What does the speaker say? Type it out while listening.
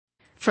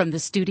From the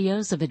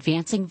studios of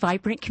Advancing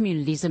Vibrant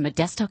Communities in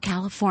Modesto,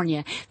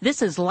 California,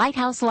 this is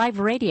Lighthouse Live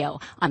Radio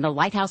on the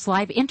Lighthouse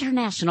Live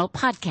International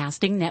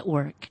Podcasting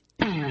Network.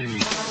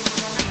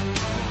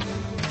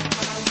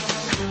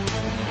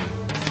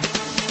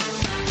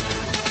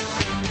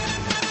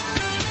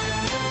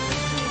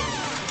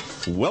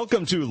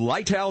 Welcome to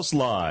Lighthouse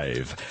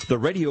Live, the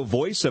radio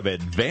voice of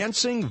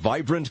Advancing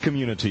Vibrant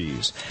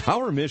Communities.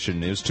 Our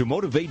mission is to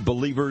motivate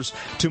believers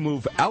to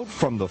move out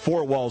from the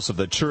four walls of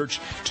the church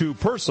to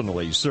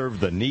personally serve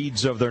the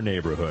needs of their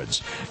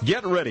neighborhoods.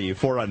 Get ready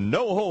for a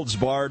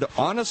no-holds-barred,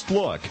 honest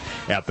look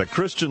at the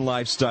Christian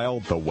lifestyle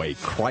the way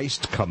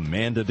Christ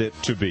commanded it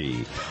to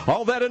be.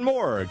 All that and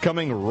more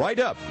coming right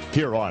up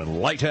here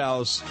on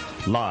Lighthouse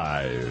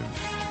Live.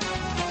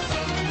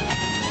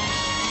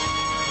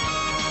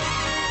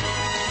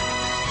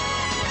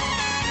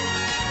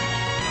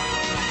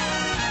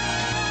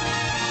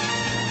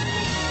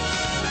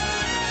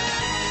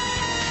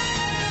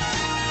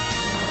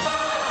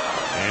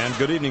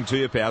 Good evening to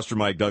you. Pastor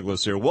Mike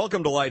Douglas here.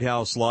 Welcome to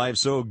Lighthouse Live.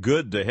 So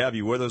good to have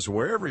you with us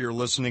wherever you're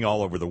listening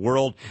all over the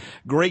world.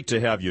 Great to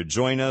have you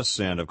join us.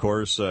 And, of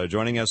course,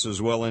 joining us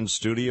as well in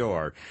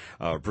studio,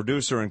 our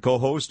producer and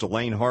co-host,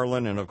 Elaine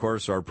Harlan, and, of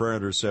course, our prayer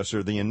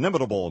intercessor, the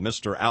inimitable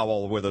Mr.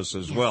 Owl, with us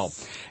as well.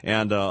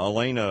 And,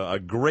 Elaine, a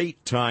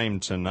great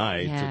time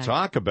tonight to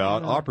talk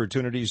about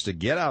opportunities to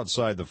get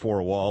outside the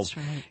four walls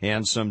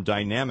and some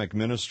dynamic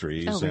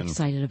ministries. Oh, we're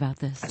excited about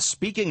this.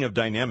 Speaking of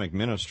dynamic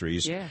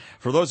ministries,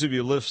 for those of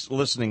you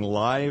listening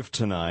live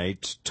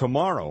tonight,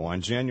 tomorrow on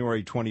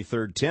January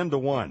 23rd, 10 to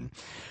 1.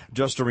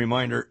 Just a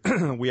reminder,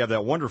 we have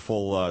that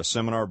wonderful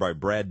seminar by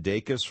Brad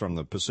Dacus from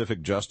the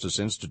Pacific Justice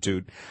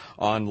Institute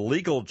on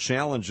legal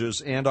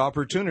challenges and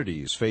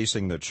opportunities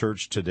facing the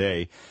church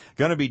today.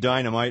 Going to be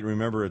dynamite.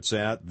 Remember, it's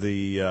at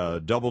the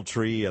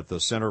Doubletree at the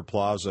Center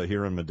Plaza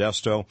here in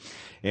Modesto.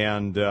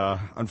 And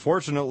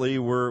unfortunately,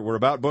 we're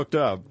about booked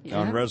up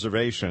on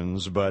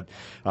reservations. But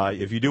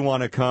if you do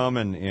want to come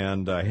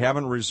and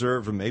haven't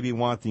reserved or maybe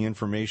want the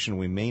information,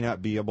 we may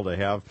not be able to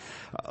have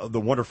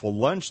the wonderful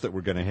lunch that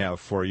we're going to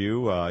have for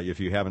you if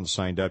you haven't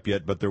signed up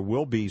yet. But there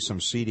will be some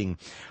seating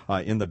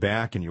in the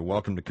back, and you're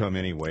welcome to come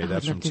anyway.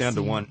 That's from 10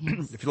 to 1.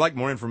 Yes. If you'd like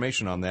more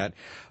information on that,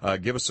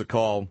 give us a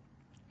call.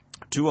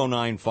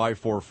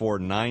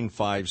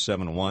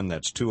 209-544-9571.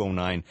 That's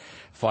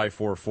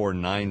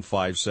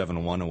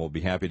 209-544-9571, and we'll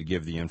be happy to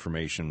give the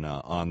information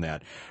on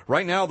that.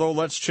 Right now, though,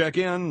 let's check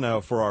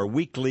in for our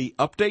weekly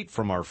update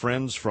from our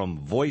friends from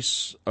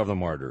Voice of the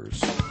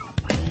Martyrs.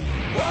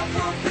 What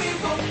will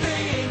people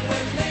think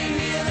when they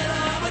hear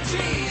that I'm a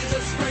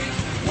Jesus freak?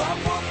 What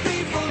will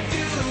people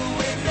do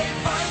when they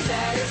find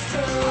that it's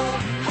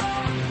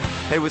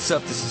true? Hey, what's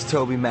up? This is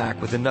Toby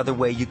Mack with another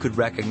way you could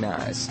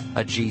recognize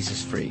a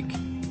Jesus freak.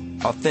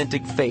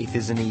 Authentic faith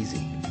isn't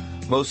easy.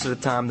 Most of the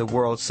time the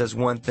world says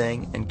one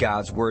thing and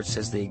God's word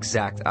says the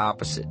exact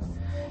opposite.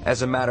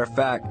 As a matter of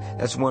fact,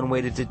 that's one way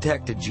to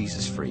detect a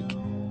Jesus freak.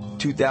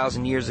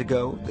 2,000 years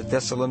ago, the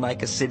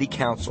Thessalonica City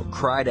Council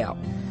cried out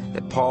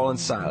that Paul and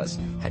Silas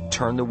had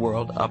turned the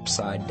world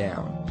upside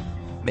down.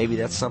 Maybe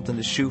that's something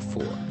to shoot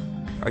for.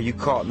 Are you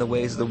caught in the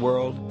ways of the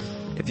world?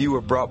 If you were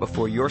brought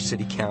before your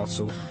city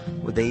council,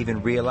 would they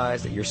even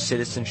realize that your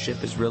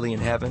citizenship is really in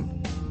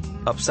heaven?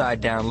 Upside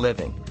down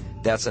living.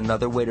 That's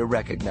another way to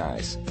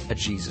recognize a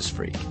Jesus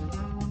freak.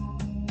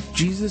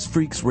 Jesus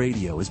Freaks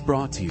Radio is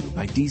brought to you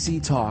by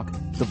DC Talk,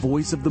 the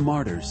voice of the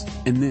martyrs,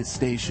 and this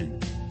station.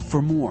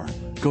 For more,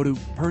 go to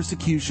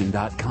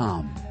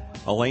persecution.com.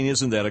 Elaine,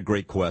 isn't that a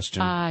great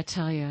question? I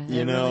tell you.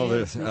 You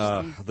know,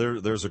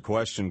 there's a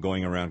question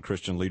going around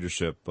Christian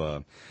leadership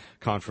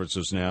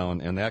conferences now,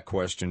 and that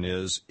question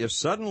is, if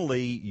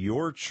suddenly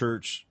your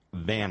church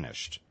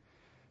vanished,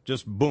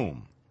 just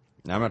boom.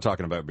 Now, I'm not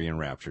talking about being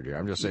raptured here.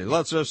 I'm just saying,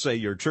 let's just say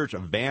your church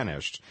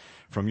vanished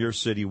from your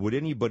city. Would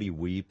anybody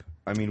weep?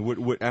 I mean,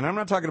 and I'm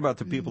not talking about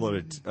the people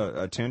that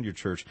attend your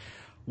church.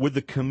 Would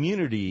the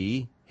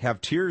community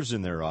have tears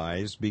in their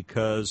eyes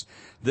because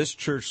this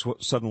church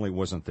suddenly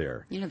wasn't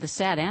there? You know, the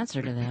sad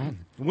answer to that.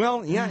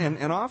 Well, yeah,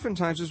 and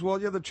oftentimes as well,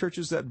 the church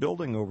is that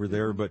building over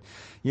there. But,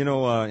 you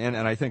know, and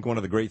I think one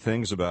of the great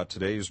things about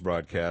today's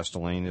broadcast,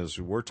 Elaine, is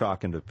we're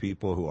talking to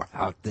people who are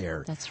out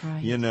there. That's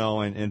right. You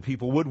know, and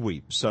people would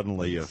weep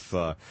suddenly if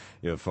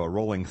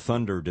Rolling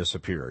Thunder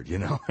disappeared, you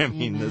know. I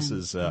mean, this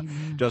is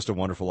just a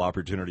wonderful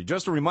opportunity.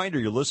 Just a reminder,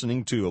 you're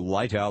listening to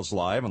Lighthouse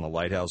Live on the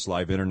Lighthouse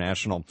Live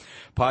International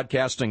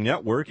Podcasting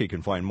Network. You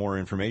can find more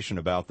information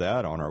about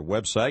that on our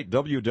website,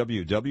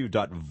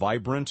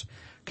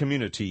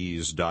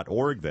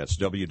 www.vibrantcommunities.org. That's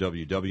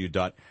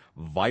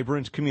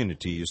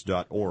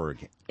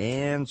www.vibrantcommunities.org.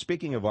 And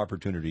speaking of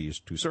opportunities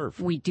to serve,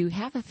 we do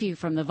have a few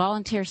from the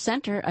Volunteer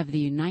Center of the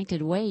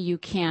United Way. You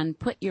can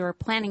put your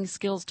planning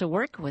skills to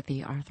work with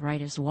the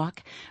Arthritis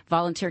Walk.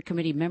 Volunteer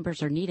committee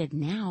members are needed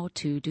now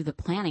to do the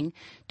planning,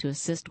 to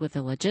assist with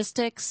the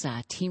logistics,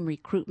 team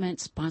recruitment,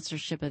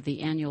 sponsorship of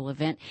the annual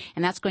event.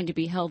 And that's going to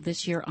be held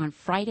this year on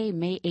Friday,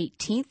 May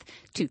 18th,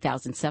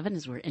 2007,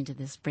 as we're into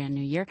this brand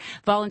new year.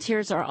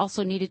 Volunteers are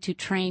also needed needed to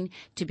train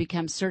to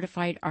become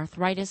certified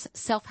arthritis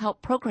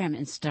self-help program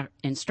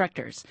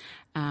instructors.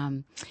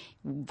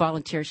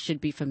 Volunteers should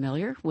be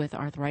familiar with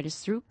arthritis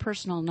through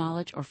personal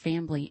knowledge or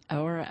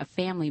a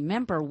family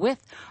member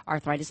with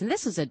arthritis. And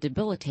this is a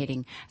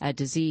debilitating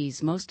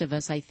disease. Most of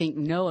us, I think,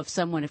 know of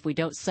someone if we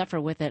don't suffer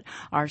with it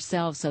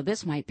ourselves. So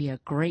this might be a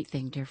great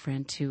thing, dear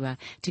friend, to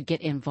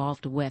get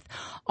involved with.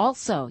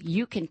 Also,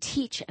 you can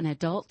teach an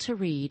adult to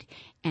read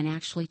and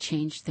actually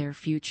change their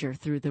future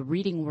through the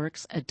Reading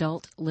Works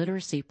Adult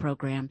Literacy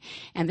Program.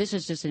 And this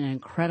is just an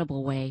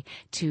incredible way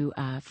to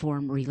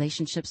form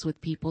relationships with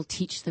people,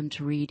 teach them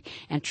to read,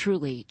 and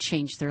truly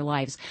change their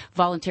lives.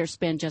 Volunteers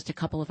spend just a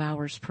couple of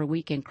hours per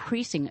week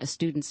increasing a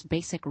student's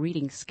basic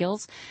reading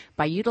skills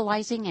by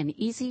utilizing an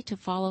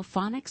easy-to-follow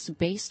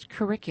phonics-based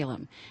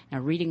curriculum. Now,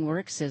 Reading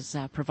Works is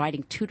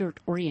providing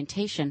tutored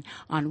orientation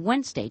on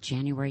Wednesday,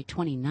 January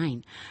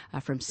 29,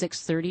 from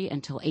 6:30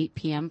 until 8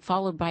 p.m.,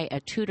 followed by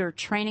a tutor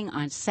training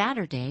on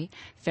Saturday,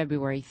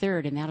 February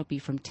 3rd, and that'll be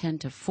from 10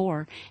 to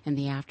 4 in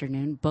the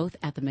afternoon, both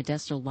at the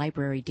Modesto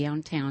Library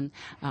downtown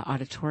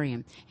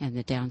auditorium and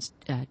the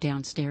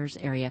downstairs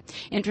area.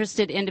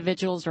 Interested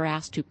individuals are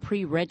asked to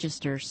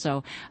pre-register,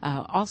 so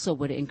also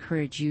would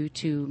encourage you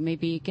to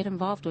maybe get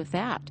involved with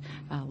that.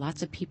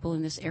 Lots of people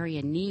in this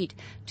area need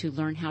to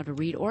learn how to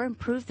read or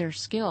improve their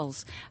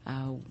skills.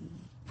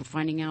 We're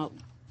finding out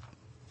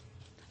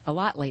a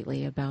lot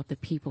lately about the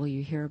people,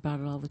 you hear about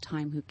it all the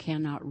time, who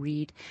cannot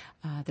read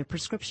their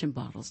prescription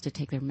bottles to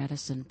take their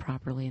medicine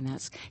properly, and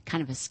that's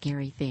kind of a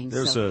scary thing.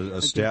 There's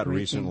a stat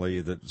recently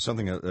that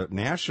something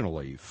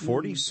nationally,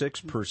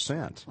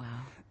 46%. Wow.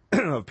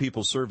 Of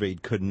people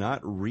surveyed could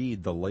not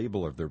read the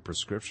label of their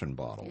prescription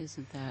bottle.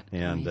 Isn't that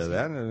and amazing?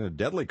 that had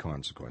deadly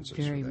consequences.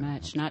 Very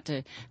much. Not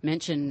to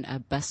mention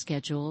bus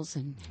schedules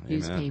and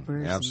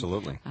newspapers.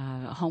 Absolutely.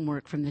 And,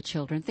 homework from the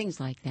children,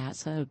 things like that.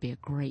 So that would be a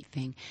great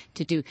thing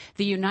to do.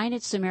 The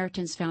United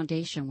Samaritans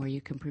Foundation, where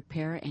you can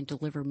prepare and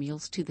deliver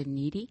meals to the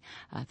needy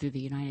through the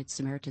United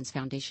Samaritans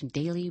Foundation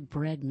Daily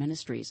Bread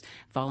Ministries.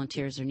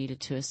 Volunteers are needed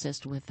to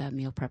assist with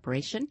meal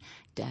preparation,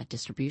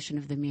 distribution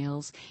of the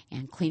meals,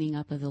 and cleaning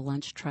up of the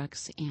lunch trucks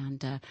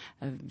and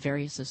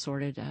various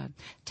assorted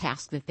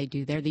tasks that they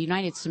do there. The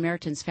United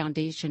Samaritans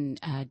Foundation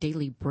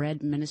Daily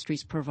Bread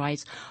Ministries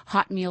provides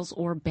hot meals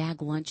or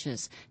bag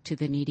lunches to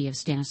the needy of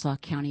Stanislaus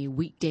County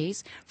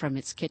weekdays from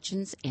its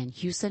kitchens in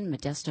Houston,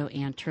 Modesto,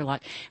 and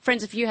Turlock.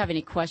 Friends, if you have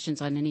any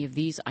questions on any of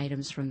these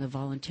items from the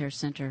Volunteer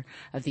Center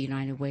of the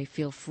United Way,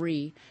 feel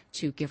free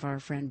to give our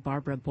friend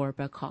Barbara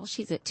Borba a call.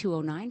 She's at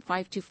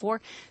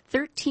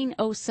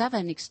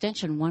 209-524-1307,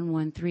 extension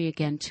 113.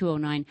 Again,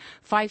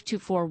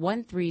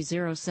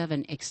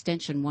 209-524-1307,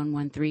 extension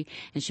 113,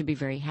 and she'll be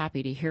very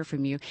happy to hear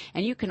from you.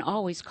 And you can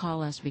always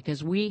call us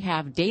because we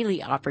have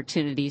daily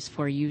opportunities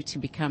for you to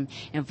become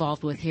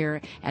involved with here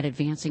at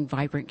Advancing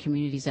Vibrant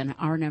Communities. And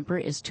our number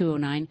is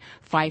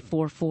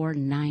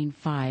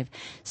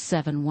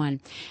 209-544-9571.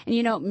 And,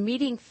 you know,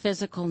 meeting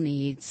physical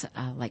needs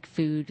like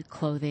food,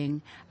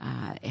 clothing,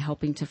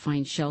 helping to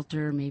find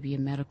shelter, maybe a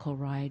medical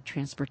ride,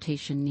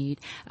 transportation need.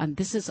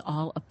 This is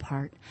all a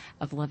part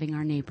of loving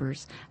our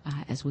neighbors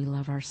as we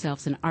love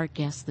ourselves. And our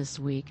guests this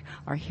week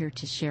are here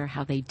to share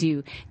how they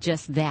do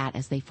just that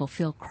as they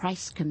fulfill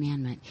Christ's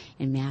commandment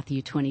in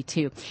Matthew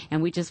 22.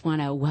 And we just want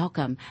to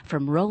welcome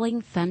from Rolling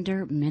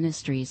Thunder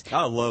Ministries.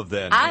 I love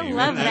that name. I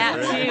love that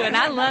too. And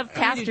I love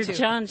Pastor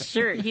John's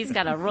shirt. He's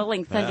got a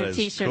Rolling Thunder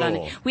t-shirt cool. on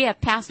it. We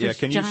have Pastors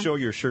can John. You show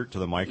your shirt to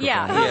the microphone?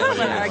 Yeah,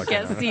 let our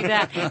guests see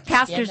that.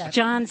 Pastors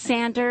John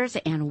Sanders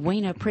and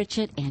Wayna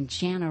Pritchett and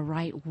Jana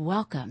Wright,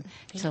 welcome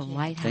to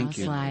Lighthouse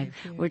Live.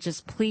 We're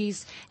just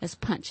pleased as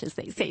punch, as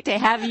they say, to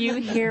have you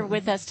here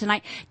with us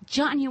tonight.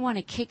 John, you want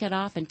to kick it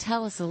off and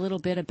tell us a little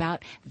bit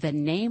about the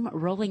name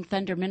Rolling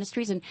Thunder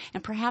Ministries and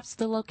perhaps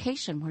the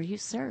location where you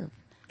serve.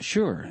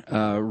 Sure.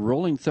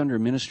 Rolling Thunder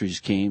Ministries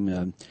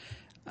came.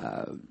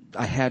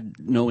 I had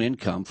no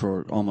income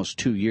for almost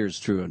 2 years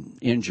through an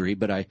injury,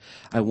 but I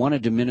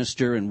wanted to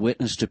minister and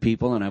witness to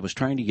people, and I was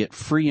trying to get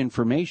free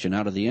information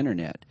out of the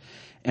internet.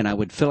 And I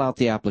would fill out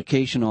the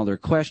application, all their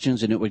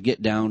questions, and it would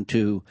get down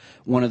to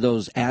one of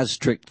those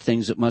asterisk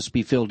things that must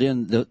be filled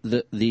in,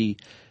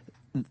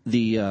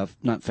 the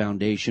not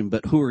foundation,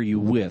 but who are you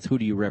with? Who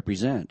do you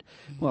represent?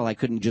 Well, I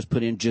couldn't just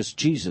put in just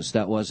Jesus.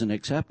 That wasn't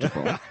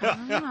acceptable.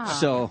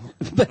 So,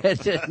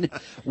 but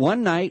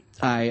one night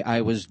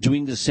I was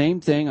doing the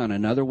same thing on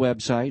another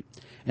website,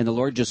 and the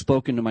Lord just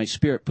spoke into my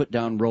spirit, put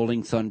down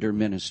Rolling Thunder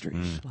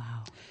Ministries. Wow.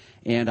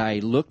 And I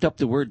looked up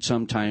the word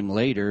sometime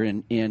later,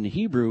 and in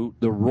Hebrew,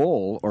 the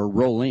roll or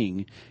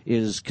rolling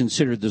is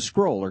considered the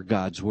scroll or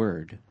God's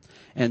word.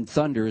 And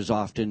thunder is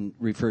often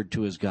referred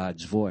to as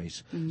God's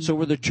voice. Mm-hmm. So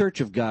we're the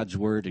church of God's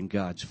word and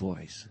God's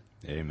voice.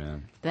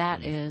 Amen.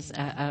 That is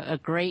a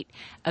great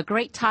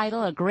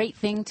title, a great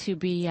thing to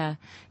be had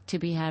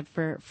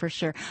for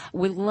sure.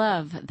 We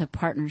love the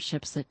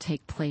partnerships that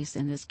take place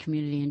in this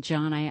community. And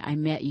John, I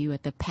met you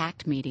at the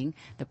PACT meeting,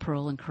 the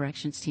Parole and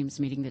Corrections Teams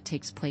meeting that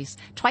takes place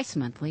twice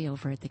monthly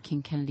over at the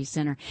King Kennedy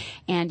Center.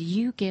 And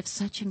you give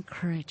such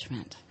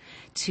encouragement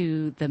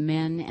to the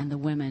men and the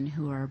women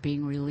who are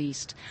being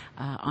released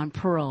on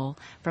parole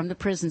from the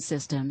prison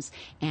systems.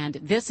 And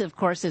this, of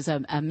course, is a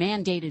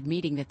mandated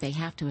meeting that they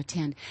have to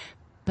attend.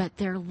 But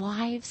their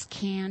lives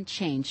can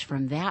change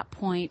from that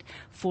point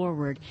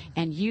forward.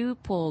 And you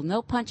pull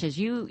no punches.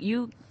 You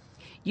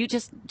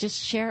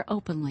just share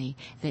openly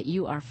that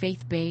you are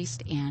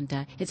faith-based,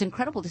 and it's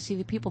incredible to see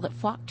the people that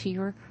flock to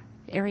your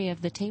area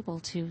of the table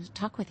to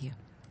talk with you.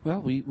 Well,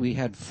 we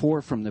had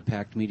 4 from the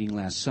PACT meeting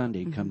last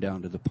Sunday come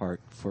down to the park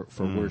for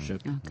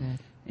worship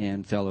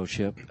and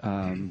fellowship.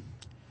 When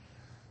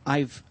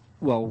I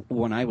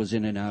was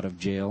in and out of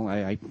jail,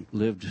 I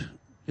lived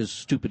as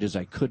stupid as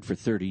I could for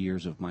 30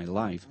 years of my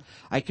life.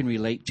 I can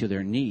relate to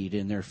their need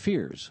and their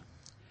fears,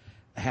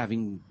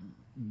 having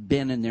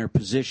been in their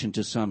position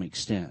to some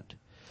extent.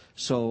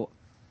 So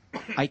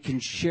I can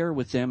share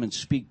with them and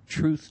speak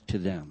truth to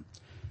them.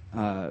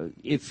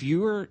 If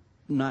you're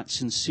not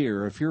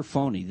sincere, or if you're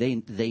phony,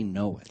 they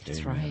know it.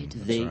 That's right.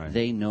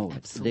 They know it.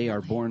 Absolutely. They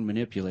are born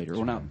manipulators.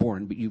 Well, not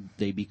born, but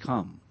they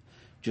become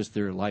just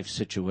their life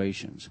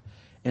situations.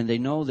 And they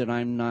know that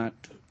I'm not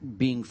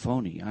being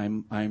phony.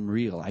 I'm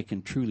real. I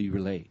can truly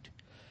relate.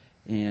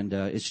 And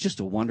it's just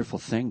a wonderful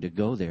thing to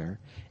go there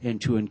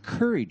and to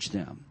encourage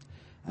them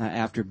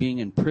after being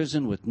in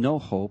prison with no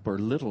hope or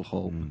little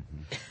hope,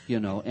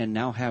 and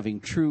now having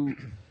true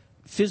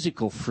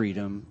physical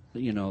freedom.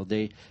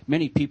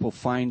 Many people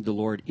find the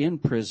Lord in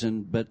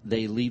prison, but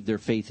they leave their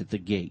faith at the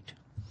gate.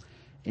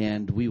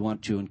 And we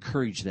want to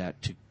encourage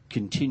that to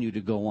continue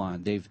to go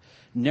on. They've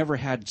never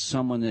had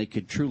someone they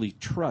could truly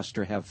trust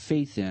or have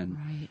faith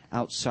in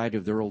outside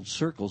of their old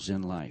circles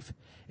in life.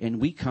 And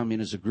we come in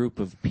as a group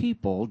of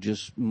people,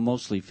 just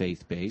mostly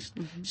faith-based,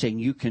 saying,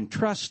 you can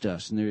trust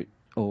us. And they're,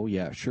 oh,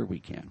 yeah, sure we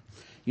can.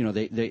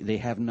 They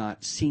have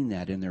not seen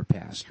that in their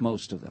past,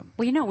 most of them.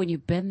 Well, when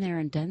you've been there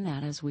and done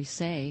that, as we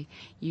say,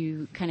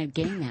 you kind of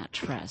gain that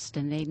trust,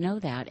 and they know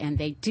that, and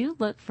they do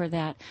look for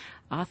that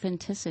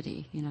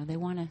authenticity. They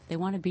want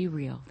to be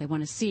real. They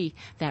want to see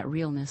that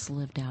realness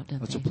lived out,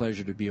 don't It's they? a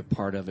pleasure to be a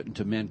part of it and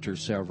to mentor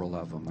several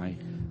of them.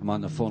 I'm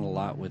on the phone a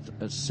lot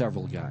with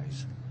several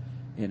guys,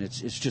 and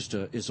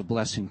it's a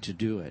blessing to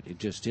do it. It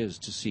just is,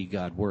 to see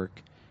God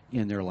work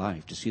in their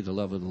life, to see the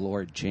love of the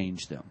Lord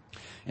change them.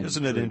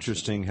 Isn't it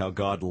interesting how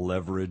God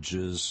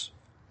leverages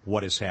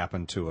what has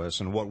happened to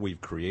us and what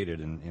we've created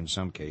in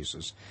some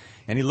cases?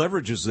 And he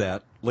leverages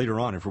that later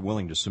on if we're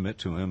willing to submit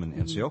to him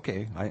and say,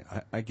 okay,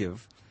 I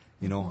give.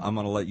 I'm going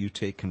to let you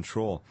take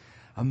control.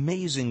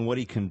 Amazing what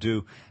he can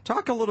do.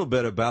 Talk a little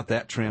bit about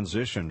that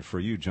transition for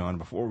you, John,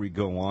 before we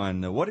go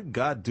on. What did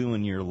God do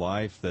in your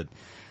life that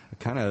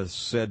kind of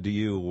said to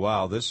you,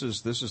 wow, this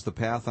is the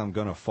path I'm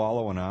going to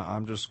follow, and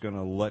I'm just going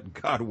to let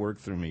God work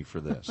through me for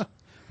this?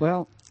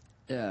 Well,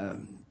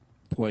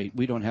 boy,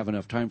 we don't have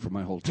enough time for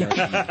my whole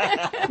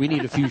testimony. We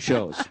need a few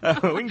shows. We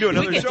can do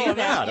another show on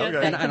that.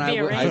 Okay. And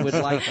I would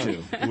like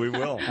to. We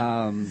will.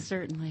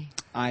 Certainly.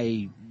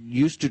 I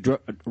used to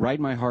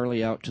ride my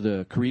Harley out to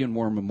the Korean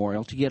War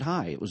Memorial to get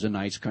high. It was a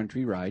nice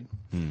country ride.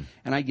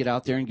 And I'd get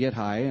out there and get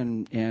high,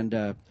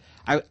 and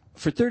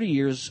for 30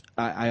 years,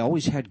 I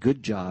always had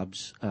good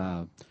jobs,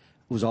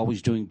 was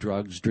always doing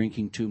drugs,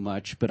 drinking too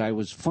much, but I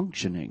was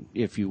functioning,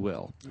 if you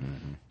will.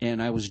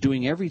 And I was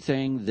doing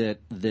everything that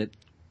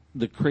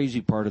the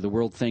crazy part of the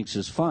world thinks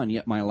is fun,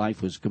 yet my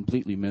life was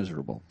completely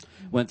miserable.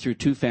 Went through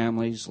 2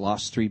 families,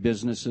 lost 3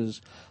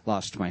 businesses,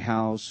 lost my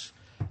house,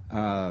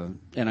 and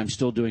I'm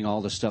still doing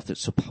all the stuff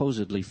that's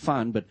supposedly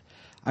fun. But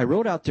I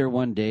rode out there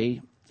one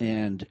day,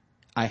 and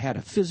I had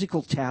a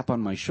physical tap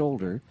on my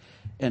shoulder,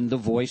 and the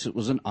voice, it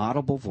was an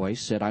audible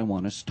voice, said, I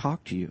want to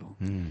talk to you.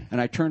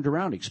 And I turned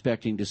around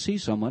expecting to see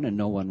someone, and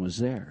no one was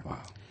there.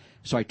 Wow.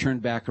 So I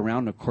turned back around,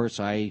 and of course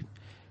I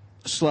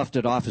sloughed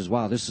it off as,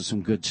 wow, this is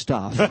some good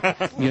stuff.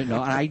 And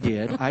I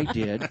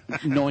did,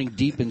 knowing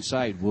deep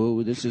inside,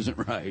 whoa, this isn't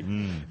right.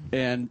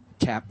 And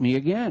tapped me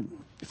again,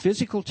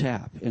 physical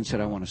tap, and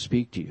said, I want to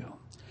speak to you.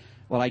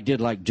 Well, I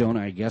did like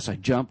Jonah, I guess. I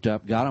jumped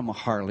up, got on my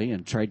Harley,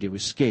 and tried to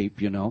escape,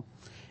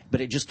 But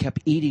it just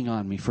kept eating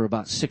on me for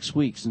about 6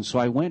 weeks, and so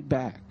I went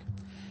back.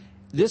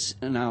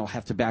 And I'll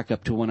have to back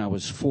up to when I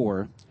was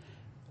 4.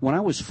 When I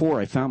was 4,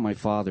 I found my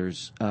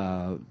father's,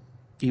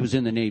 he was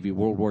in the Navy,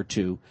 World War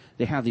II.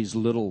 They have these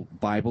little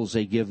Bibles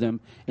they give them.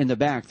 In the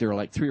back, there are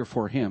like 3 or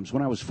 4 hymns.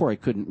 When I was 4, I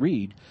couldn't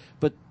read,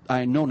 but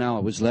I know now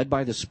I was led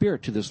by the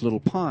Spirit to this little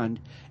pond,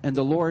 and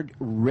the Lord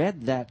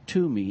read that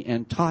to me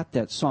and taught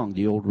that song,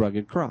 The Old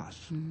Rugged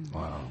Cross.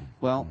 Wow.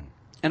 Well,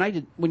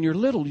 and when you're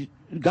little,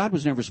 God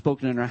was never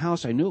spoken in our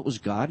house. I knew it was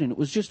God, and it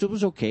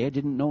was okay. I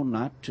didn't know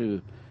what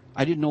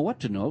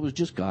to know. It was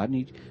just God, and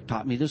he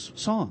taught me this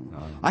song.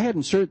 I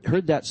hadn't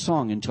heard that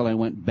song until I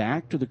went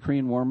back to the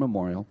Korean War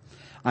Memorial.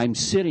 I'm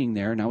sitting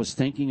there, and I was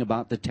thinking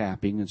about the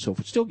tapping and so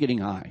forth, still getting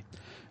high.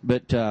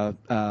 But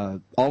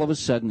all of a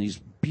sudden,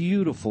 these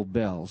beautiful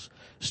bells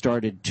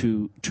started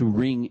to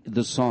ring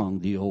the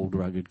song, The Old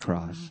Rugged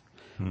Cross.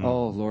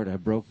 Oh, Lord, I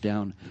broke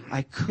down.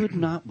 I could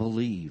not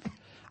believe.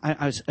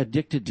 I was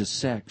addicted to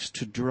sex,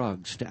 to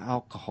drugs, to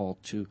alcohol,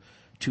 to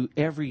to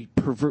every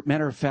pervert.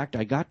 Matter of fact,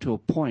 I got to a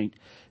point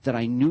that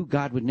I knew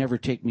God would never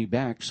take me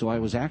back, so I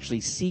was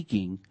actually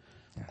seeking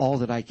all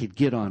that I could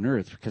get on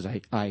earth, because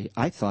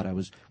I thought I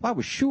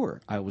was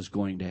sure I was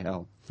going to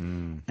hell.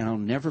 And I'll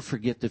never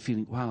forget the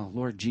feeling, wow,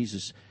 Lord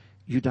Jesus,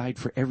 you died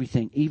for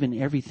everything, even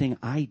everything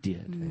I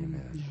did.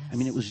 Amen. I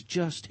mean, it was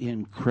just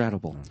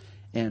incredible.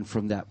 And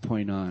from that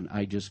point on,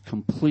 I just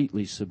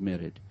completely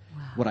submitted.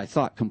 What I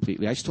thought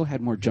completely. I still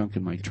had more junk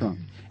in my trunk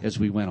as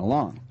we went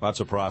along.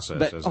 That's a process,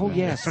 But, isn't it?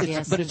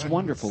 Yes, but it's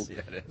wonderful. Yeah,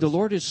 it is. The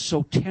Lord is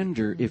so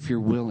tender if you're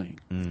willing.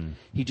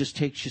 He just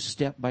takes you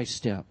step by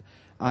step.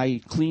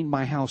 I cleaned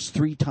my house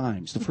 3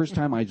 times. The first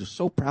time I was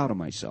so proud of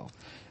myself.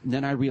 And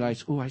then I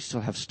realized, I still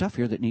have stuff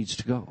here that needs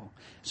to go.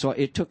 So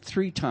it took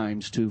 3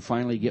 times to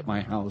finally get my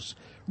house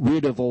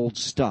rid of old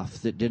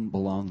stuff that didn't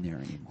belong there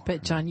anymore.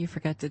 But, John, you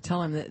forgot to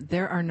tell him that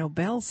there are no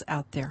bells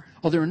out there.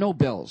 Oh, there are no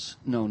bells.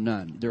 No,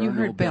 none. There You are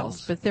heard no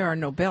bells, but there are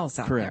no bells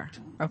out Correct.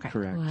 there. Okay.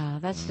 Correct. Wow,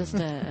 that's just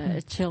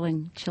a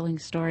chilling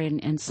story,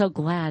 and so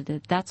glad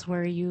that that's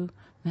where you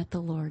met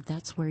the Lord.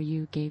 That's where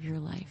you gave your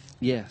life.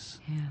 Yes.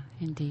 Yeah,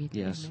 indeed.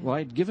 Yes. Amen. Well,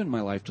 I'd given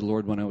my life to the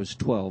Lord when I was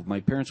 12. My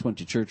parents went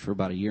to church for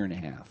about a year and a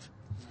half.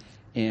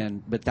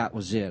 But that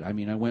was it. I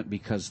mean, I went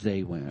because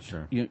they went.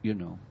 Sure. You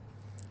know.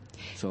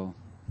 So.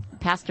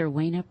 Pastor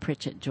Wayna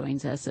Pritchett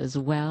joins us as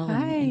well,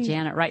 Hi. and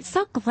Janet Wright.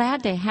 So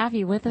glad to have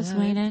you with us, Yeah,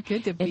 Wayna. it's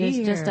good to be It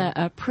is just here.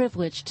 a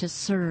privilege to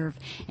serve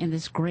in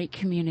this great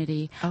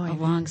community Amen.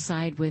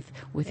 alongside with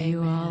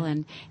you all,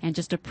 and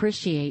just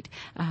appreciate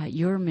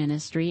your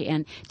ministry.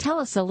 And tell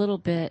us a little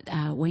bit,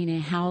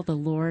 Wayna, how the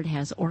Lord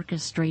has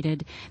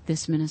orchestrated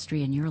this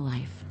ministry in your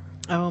life.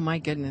 Oh, my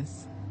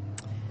goodness.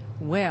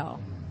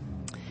 Well,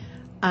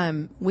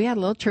 we had a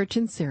little church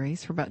in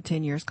Ceres for about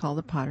 10 years called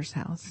the Potter's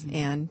House.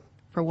 And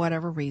for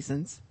whatever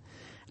reasons,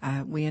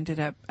 we ended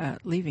up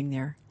leaving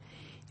there.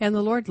 And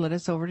the Lord led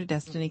us over to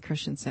Destiny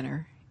Christian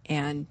Center.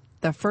 And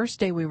the first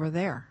day we were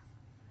there,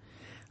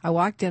 I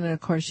walked in, and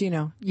of course,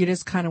 you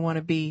just kind of want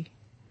to be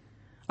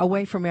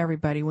away from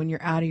everybody when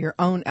you're out of your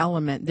own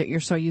element that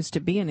you're so used to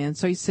being in.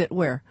 So you sit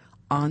where?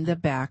 On the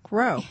back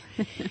row.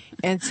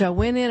 And so I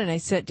went in and I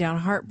sat down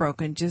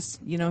heartbroken,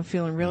 just,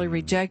 feeling really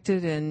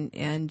rejected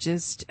and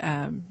just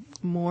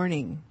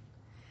mourning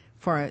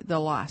for the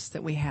loss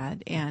that we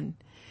had. And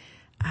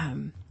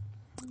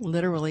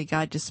literally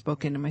God just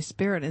spoke into my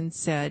spirit and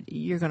said,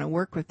 you're going to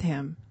work with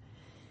him.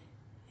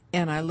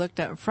 And I looked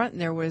up front,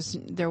 and there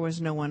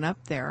was no one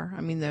up there.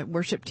 I mean, the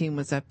worship team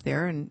was up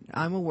there, and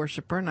I'm a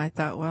worshiper, and I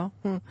thought, well,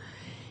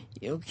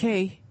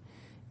 okay.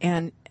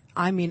 And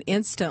I mean,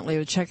 instantly,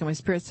 a check in my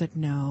spirit said,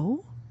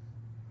 no,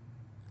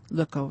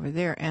 look over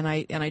there. And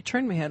I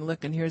turned my head and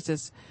looked, and here's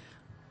this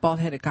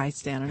bald-headed guy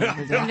standing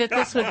over there. And that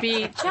this would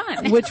be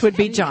John. Which would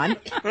be John.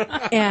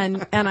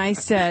 And I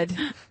said,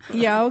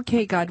 yeah,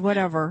 okay, God,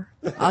 whatever.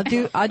 I'll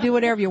do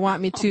whatever you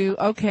want me to.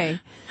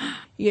 Okay.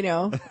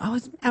 I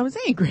was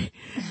angry,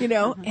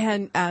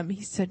 and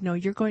he said, no,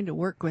 you're going to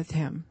work with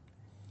him.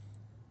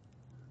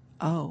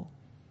 Oh,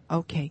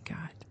 okay,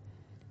 God.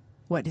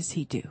 What does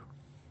he do?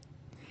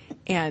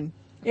 And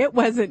it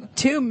wasn't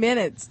 2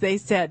 minutes. They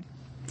said,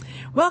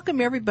 welcome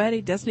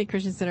everybody, Destiny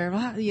Christian Center,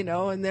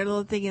 and their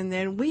little thing. And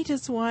then we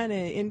just want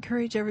to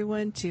encourage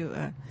everyone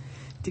to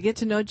get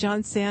to know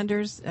John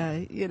Sanders.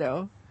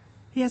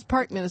 He has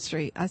park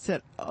ministry. I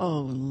said,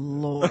 oh,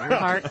 Lord.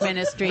 Park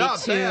ministry,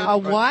 too. A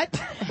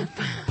what?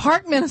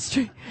 Park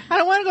ministry. I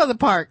don't want to go to the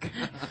park.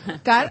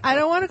 God, I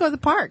don't want to go to the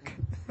park.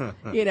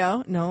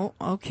 No,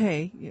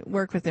 okay,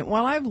 work with it.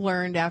 Well, I've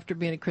learned after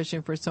being a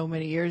Christian for so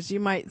many years, you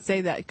might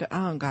say that,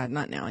 oh, God,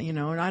 not now, and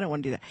I don't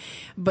want to do that.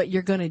 But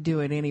you're going to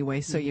do it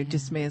anyway, so you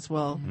just may as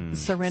well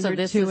surrender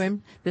to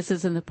him. This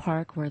is in the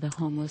park where the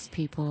homeless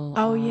people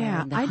Oh, are,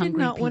 yeah. and the I did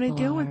hungry not want to people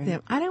deal are. with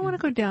them. I didn't want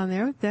to go down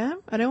there with them.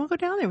 I didn't want to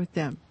go down there with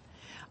them.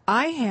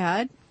 I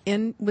had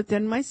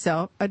within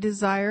myself a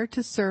desire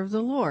to serve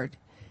the Lord.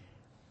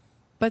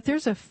 But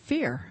there's a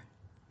fear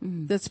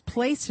that's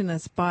placed in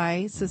us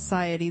by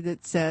society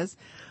that says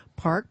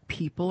park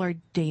people are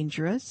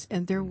dangerous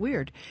and they're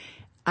weird.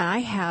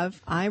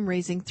 I'm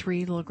raising 3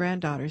 little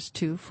granddaughters,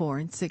 2, 4,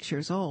 and 6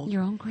 years old.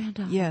 Your own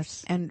granddaughters.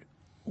 Yes. And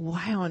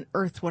why on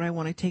earth would I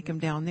want to take them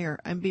down there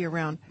and be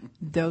around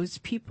those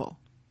people?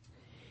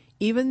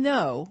 Even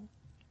though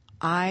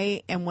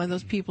I am one of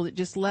those people that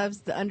just loves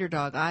the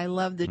underdog. I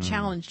love the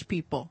challenged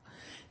people.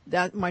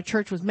 That my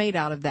church was made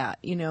out of that,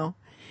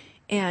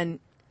 And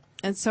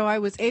so I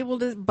was able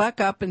to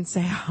buck up and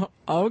say, oh,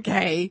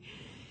 okay.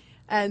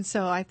 And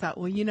so I thought,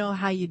 well, you know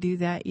how you do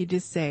that? You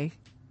just say,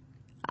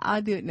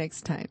 I'll do it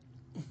next time.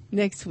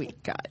 Next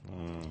week, God.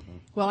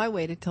 Well, I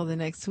waited till the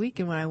next week,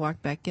 and when I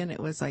walked back in, it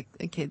was like,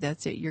 okay,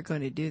 that's it. You're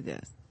going to do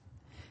this.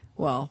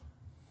 Well,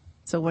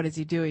 so what does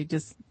he do?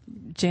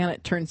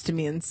 Janet turns to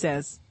me and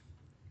says,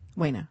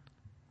 Wayna,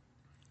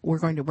 we're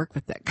going to work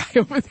with that guy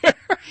over there.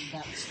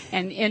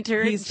 And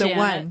enter He's the Janet.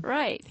 one.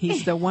 Right.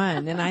 He's the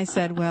one. And I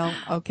said, well,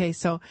 okay,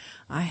 so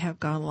I have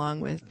gone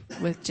along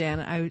with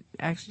Janet. I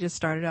actually just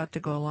started out to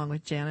go along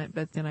with Janet,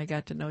 but then I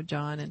got to know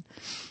John, and,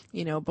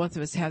 both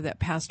of us have that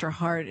pastor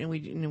heart, and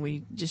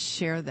we just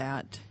share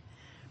that.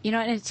 You know,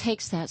 and it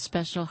takes that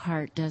special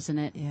heart, doesn't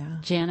it? Yeah.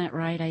 Janet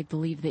Wright, I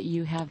believe that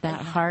you have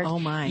that heart. Oh,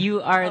 my.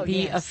 You are Oh, the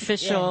yes,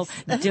 official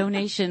yes.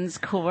 donations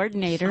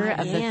coordinator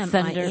I of am, the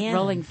Thunder, I am.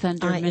 Rolling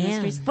Thunder I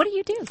Ministries. am. What do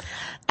you do?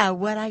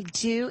 What I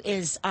do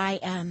is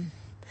I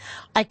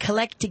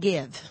collect to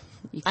give.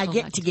 You I get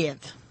collect. to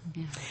give.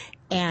 Yeah.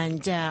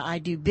 And I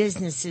do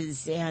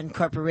businesses and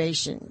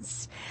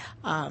corporations,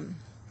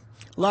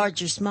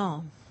 large or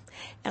small.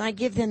 And I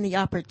give them the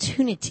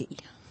opportunity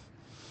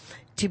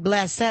to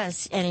bless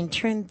us and in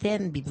turn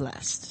them be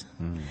blessed.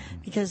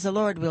 Because the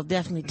Lord will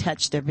definitely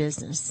touch their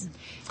business.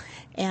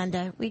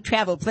 And we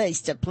travel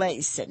place to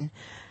place and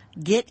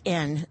get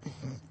and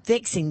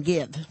fix and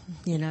give,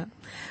 you know.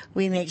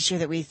 We make sure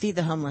that we feed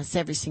the homeless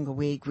every single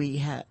week.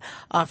 We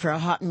offer a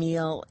hot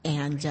meal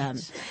and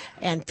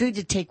food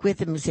to take with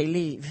them as they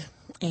leave.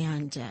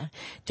 And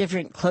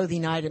different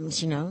clothing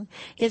items, you know.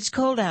 It's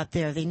cold out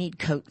there. They need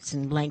coats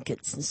and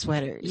blankets and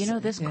sweaters. You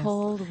know, this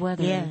cold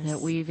weather Yes.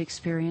 that we've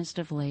experienced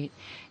of late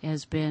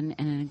has been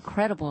an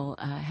incredible,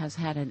 has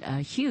had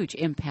a huge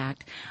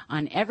impact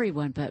on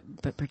everyone, but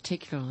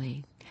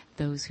particularly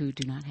those who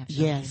do not have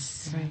shelter.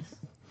 Yes.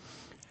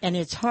 And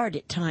it's hard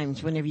at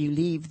times whenever you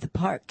leave the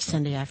park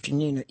Sunday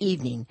afternoon or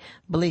evening.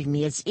 Believe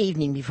me, it's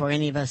evening before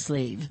any of us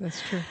leave.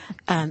 That's true.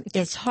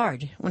 It's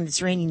hard when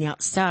it's raining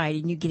outside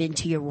and you get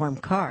into your warm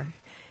car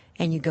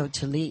and you go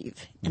to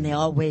leave and they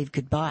all wave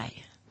goodbye.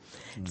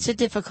 It's a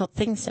difficult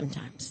thing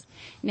sometimes.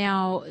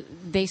 Now,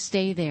 they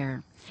stay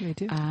there. We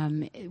do.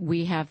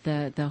 We have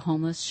the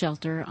homeless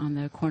shelter on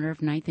the corner of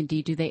 9th and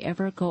D. Do they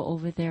ever go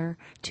over there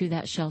to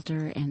that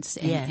shelter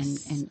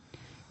Yes. and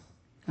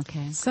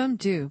okay. Some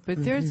do,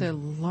 but there's a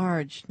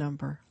large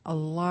number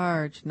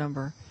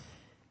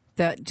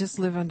that just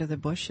live under the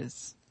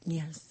bushes.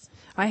 Yes.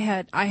 I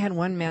had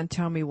one man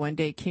tell me one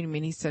day, came to me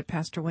and he said,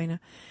 Pastor Wayna,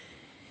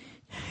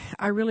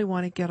 I really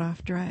want to get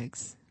off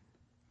drugs.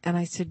 And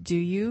I said, do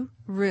you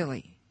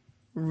really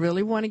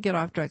want to get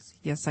off drugs?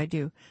 Yes, I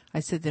do. I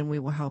said, then we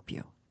will help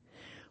you.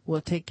 We'll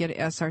take you to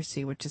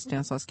SRC, which is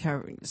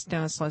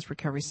Stanislaus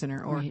Recovery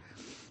Center, or, Right.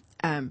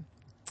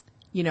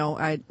 you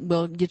know,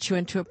 we'll get you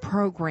into a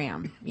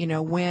program. You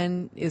know,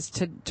 when is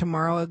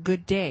tomorrow a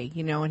good day?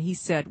 You know, and he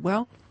said,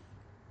 well,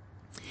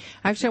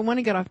 actually, I want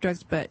to get off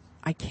drugs, but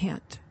I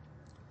can't.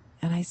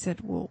 And I said,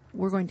 well,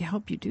 we're going to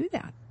help you do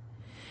that.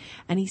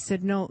 And he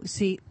said, no,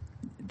 see,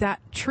 that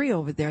tree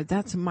over there,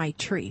 that's my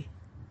tree.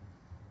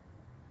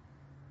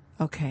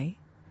 Okay.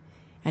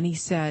 And he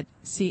said,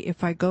 see,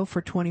 if I go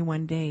for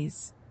 21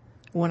 days,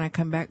 when I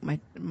come back,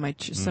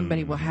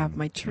 somebody will have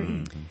my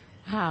tree.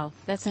 Wow,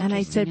 that's And I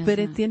interesting, said, but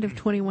isn't at the end of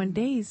 21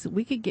 days,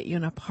 we could get you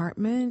an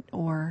apartment,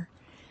 or,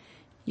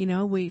 you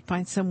know, we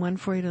find someone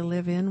for you to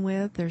live in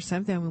with or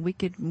something. I mean, we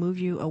could move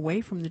you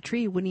away from the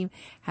tree. You wouldn't even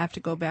have to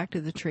go back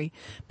to the tree.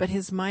 But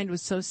his mind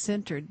was so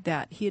centered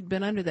that he had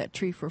been under that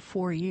tree for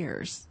 4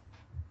 years.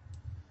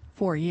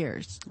 4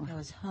 years. I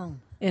was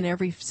home. In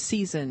every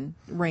season,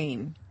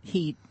 rain,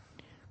 heat,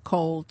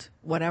 cold,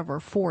 whatever,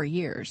 4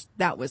 years.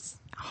 That was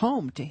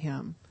home to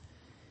him.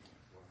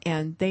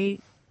 And they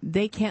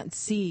can't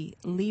see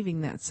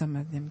leaving that. Some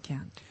of them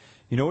can't.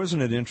 You know,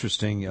 isn't it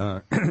interesting,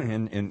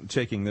 in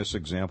taking this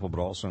example, but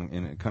also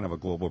in a kind of a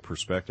global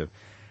perspective,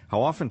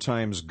 how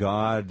oftentimes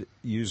God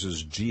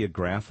uses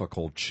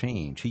geographical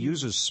change. He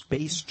uses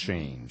space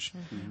change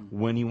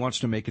when he wants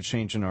to make a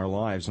change in our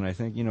lives. And I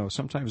think, you know,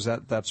 sometimes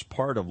that's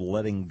part of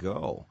letting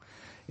go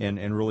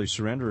and really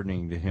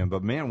surrendering to him.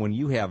 But, man, when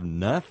you have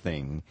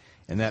nothing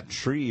and that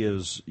tree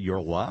is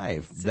your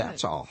life,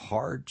 that's a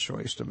hard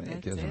choice to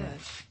make, isn't it?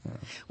 Yeah.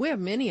 We have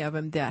many of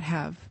them that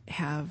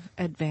have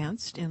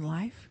advanced in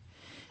life.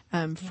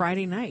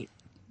 Friday night,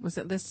 was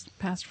it this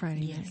past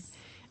Friday night?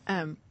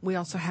 Yes. We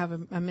also have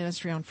a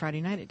ministry on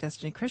Friday night at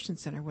Destiny Christian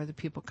Center where the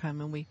people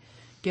come and we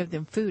give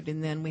them food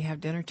and then we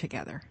have dinner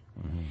together.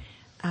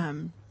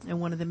 And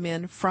one of the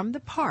men from the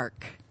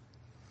park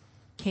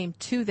came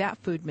to that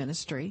food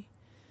ministry,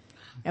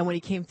 and when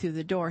he came through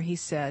the door, he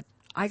said,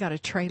 I got a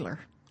trailer.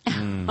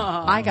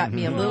 I got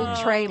me a little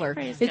trailer.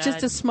 It's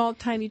just a small,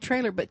 tiny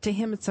trailer, but to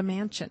him it's a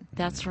mansion.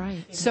 That's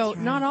right. So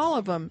not all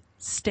of them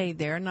stay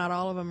there. Not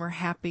all of them are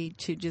happy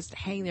to just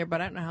hang there,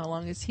 but I don't know how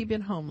long has he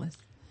been homeless.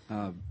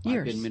 I've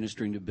Years. been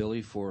ministering to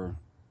Billy for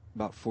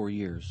about 4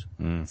 years.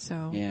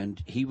 So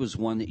And he was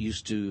one that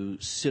used to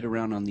sit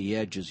around on the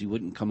edges. He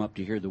wouldn't come up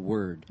to hear the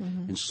word.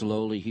 And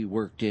slowly he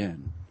worked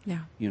in, yeah.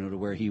 you know, to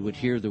where he would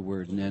hear the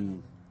word. And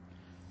then,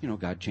 you know,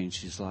 God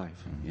changed his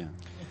life. Yeah.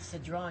 It's the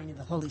drawing of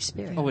the Holy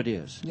Spirit. Oh, it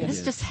is. It This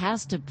is. just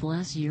has to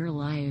bless your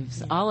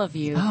lives, all of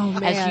you, Oh,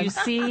 man. as you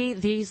see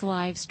these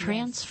lives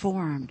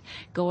transformed,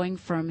 going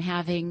from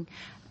having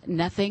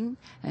nothing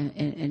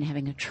and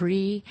having a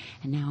tree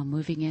and now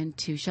moving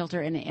into shelter.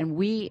 And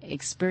we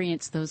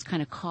experience those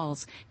kind of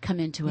calls come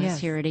into us Yes.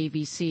 here at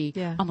ABC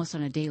Yeah. almost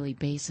on a daily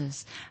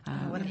basis.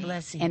 What a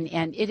blessing.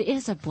 And it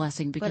is a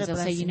blessing because What a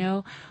they'll say, you blessing.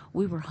 know,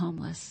 we were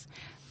homeless,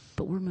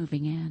 but we're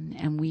moving in,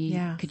 and we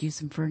could use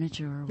some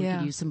furniture, or we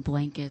could use some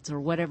blankets, or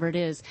whatever it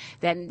is.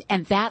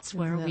 And that's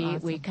where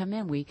we come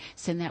in. We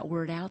send that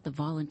word out. The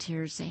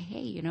volunteers say,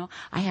 hey,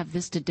 I have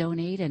this to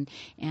donate,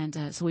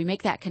 and so we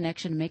make that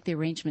connection and make the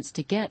arrangements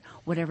to get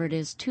whatever it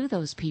is to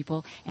those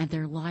people, and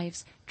their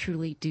lives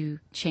truly do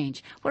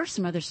change. What are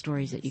some other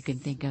stories that you can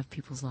think of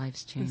people's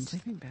lives change? The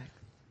sleeping bag.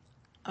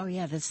 Oh,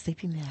 yeah, the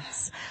sleeping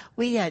bags.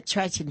 We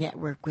try to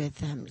network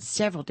with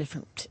several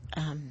different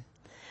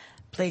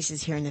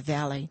places here in the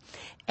Valley.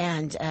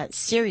 And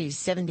Series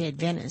Seventh-day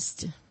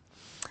Adventist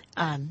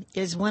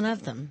is one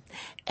of them.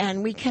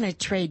 And we kind of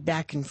trade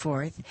back and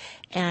forth.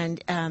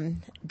 And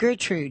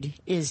Gertrude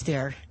is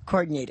their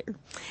coordinator.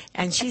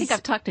 And I think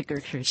I've talked to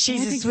Gertrude.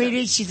 She's a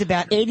sweetie. So. She's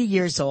about 80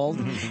 years old.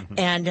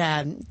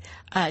 And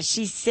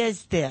she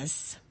says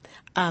this.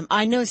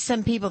 I know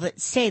some people that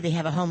say they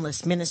have a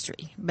homeless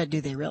ministry, but do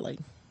they really?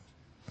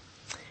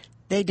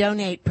 They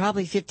donate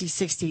probably 50,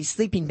 60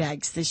 sleeping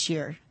bags this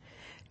year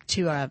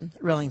to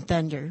Rolling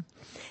Thunder.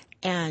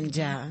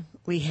 And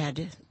we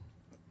had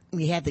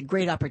the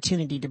great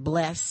opportunity to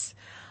bless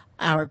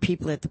our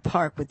people at the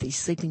park with these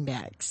sleeping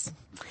bags.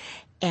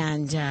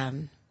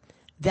 And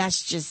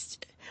that's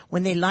just...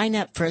 when they line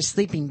up for a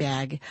sleeping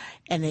bag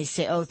and they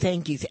say, oh,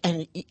 thank you.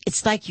 And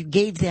it's like you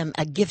gave them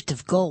a gift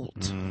of gold.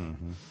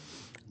 Mm-hmm.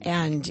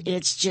 And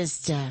it's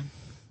just,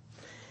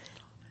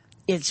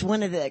 it's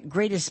one of the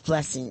greatest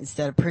blessings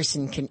that a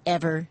person can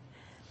ever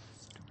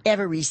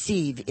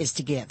receive is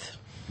to give.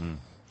 Mm.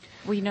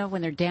 Well,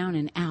 when they're down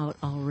and out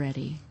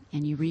already,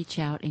 and you reach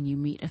out and you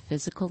meet a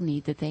physical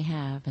need that they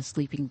have, a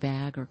sleeping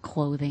bag or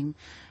clothing,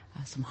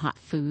 some hot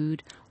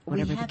food,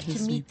 whatever the case may be. We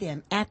have to meet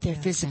them at their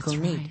physical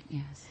need. Right,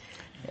 yes.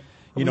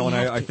 And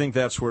I think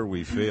that's where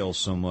we fail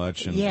so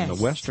much in the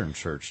Western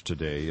church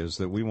today, is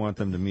that we want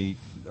them to meet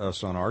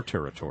us on our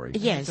territory.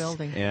 Yes.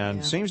 And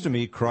it seems to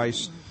me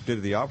Christ did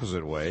it the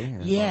opposite way.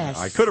 Yes.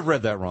 I could have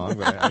read that wrong,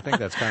 but I think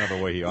that's kind of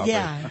the way he operated.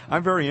 Yeah.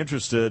 I'm very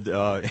interested,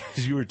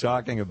 as you were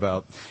talking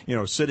about,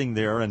 sitting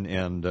there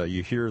and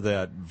you hear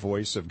that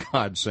voice of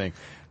God saying,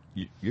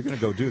 you're going to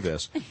go do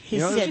this. He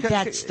said,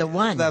 that's the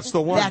one. That's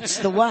the one. That's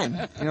the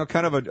one.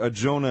 Kind of a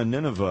Jonah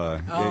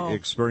Nineveh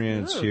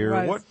experience here.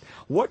 Right.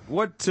 What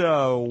went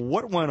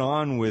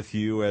on with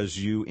you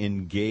as you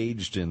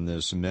engaged in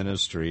this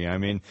ministry? I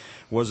mean,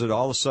 was it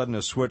all of a sudden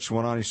a switch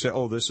went on? You said,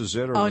 "Oh, this is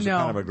it," or was it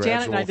kind of a gradual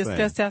Janet and I thing?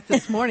 discussed that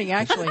this morning.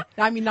 Actually,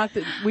 I mean, not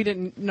that we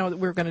didn't know that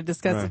we were going to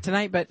discuss it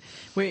tonight, but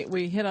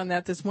we hit on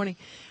that this morning.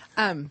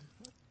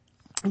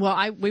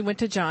 Well, we went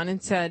to John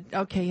and said,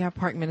 okay, you have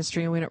park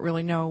ministry and we don't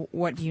really know,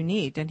 what do you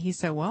need? And he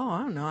said, well,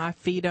 I don't know. I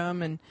feed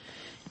them and,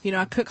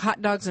 I cook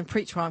hot dogs and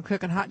preach while I'm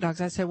cooking hot dogs.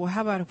 I said, well,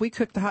 how about if we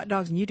cook the hot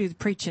dogs and you do the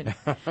preaching?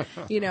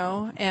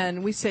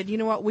 And we said, you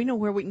know what? We know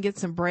where we can get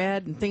some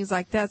bread and things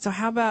like that. So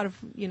how about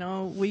if,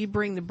 we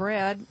bring the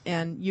bread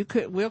and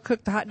we'll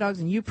cook the hot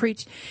dogs and you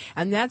preach.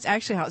 And that's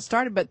actually how it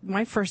started. But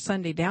my first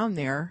Sunday down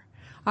there,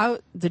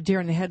 the deer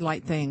in the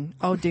headlight thing.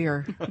 Oh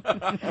dear.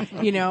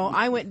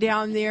 I went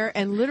down there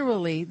and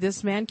literally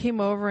this man came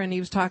over and he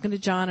was talking to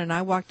John and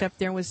I walked up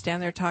there and was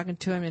standing there talking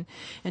to him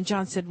and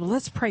John said, well,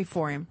 let's pray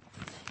for him.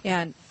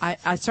 And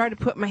I started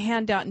to put my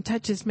hand out and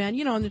touch this man.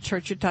 In the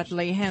church, you're taught to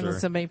lay your hand on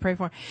somebody and pray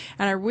for him.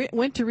 And I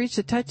went to reach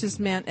to touch this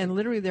man, and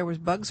literally there was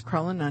bugs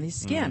crawling on his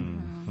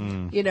skin.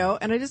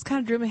 And I just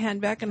kind of drew my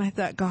hand back, and I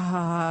thought,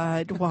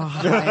 God,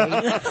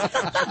 why?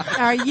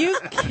 Are you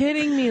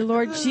kidding me,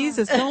 Lord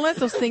Jesus? Don't let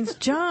those things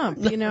jump,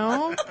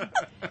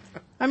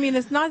 I mean,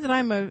 it's not that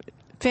I'm a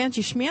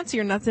fancy schmancy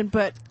or nothing,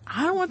 but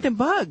I don't want them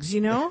bugs,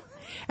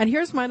 And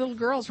here's my little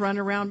girls running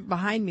around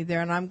behind me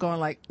there, and I'm going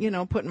like,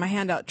 putting my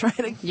hand out,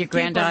 trying to. Your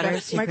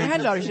granddaughters? My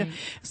granddaughters.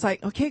 It's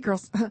like, okay,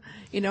 girls,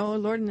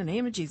 Lord, in the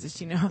name of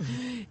Jesus,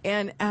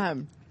 And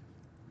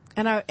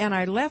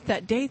I left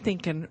that day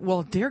thinking,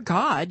 well, dear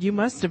God, you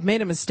must have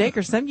made a mistake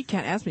or something. You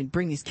can't ask me to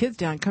bring these kids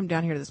down, come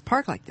down here to this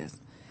park like this.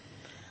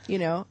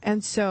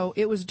 And so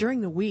it was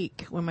during the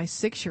week when my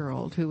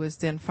 6-year-old, who was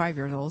then 5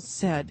 years old,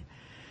 said,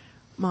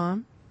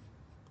 Mom,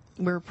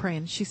 we were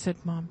praying. She said,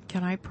 Mom,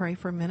 can I pray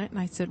for a minute? And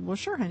I said, well,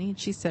 sure, honey. And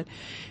she said,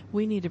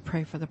 we need to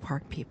pray for the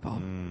park people.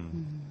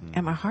 Mm-hmm.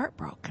 And my heart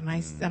broke. And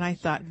I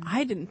thought,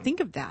 I didn't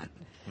think of that.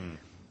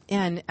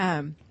 And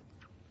I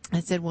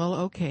said, well,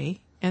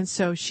 okay. And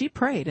so she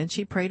prayed, and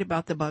she prayed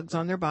about the bugs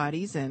on their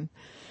bodies and,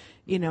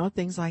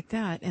 things like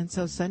that. And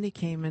so Sunday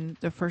came, and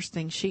the first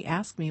thing she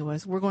asked me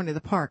was, we're going to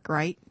the park,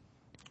 right?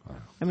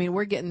 I mean,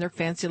 we're getting their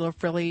fancy little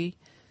frilly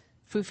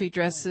foofy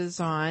dresses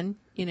on,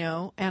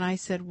 and I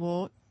said,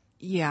 well,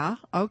 yeah,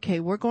 okay,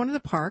 we're going to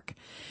the park.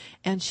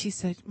 And she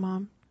said,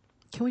 Mom,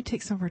 can we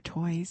take some of our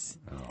toys?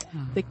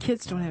 The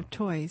kids don't have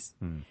toys.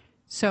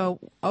 So,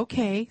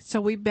 okay,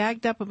 so we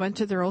bagged up a bunch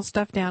of their old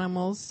stuffed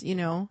animals,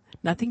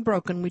 nothing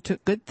broken. We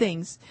took good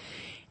things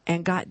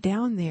and got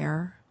down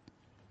there.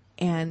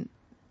 And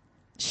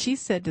she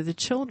said to the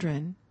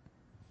children,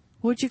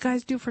 what'd you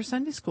guys do for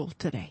Sunday school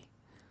today?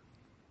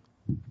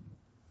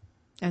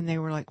 And they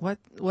were like,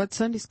 what's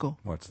Sunday school?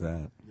 What's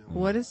that?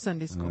 What is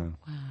Sunday school?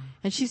 Wow.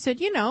 And she said,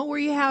 where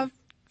you have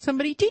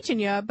somebody teaching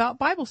you about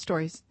Bible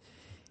stories.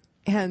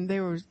 And they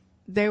were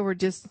they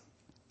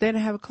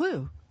didn't have a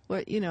clue.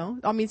 What,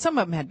 I mean, some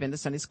of them had been to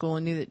Sunday school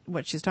and knew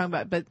what she's talking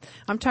about, but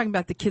I'm talking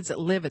about the kids that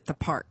live at the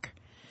park.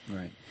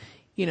 Right.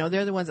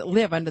 They're the ones that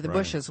live under the Right.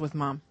 bushes with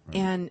Mom.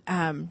 Right.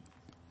 And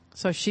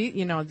so she,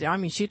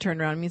 she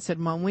turned around to me and said,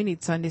 Mom, we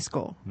need Sunday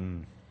school.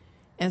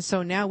 And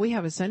so now we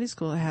have a Sunday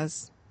school that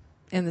has,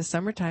 in the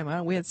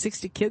summertime, we had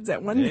 60 kids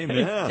at one day.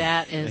 Amen.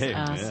 That is Amen.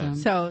 awesome.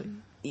 So,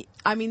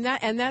 I mean,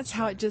 that's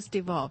how it just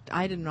evolved.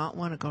 I did not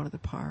want to go to the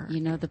park.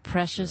 The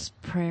precious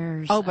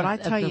prayers Oh, but I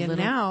of tell the you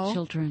little now,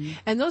 children.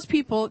 and those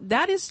people,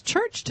 that is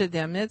church to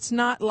them. It's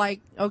not like,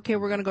 okay,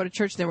 we're going to go to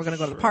church, then we're going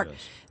to go to the park. it is.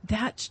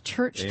 That's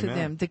church to Amen.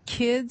 them. The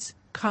kids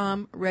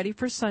come ready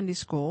for Sunday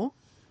school.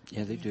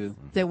 Yeah, they do.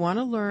 They want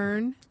to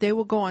learn. They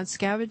will go on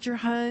scavenger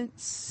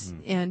hunts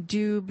and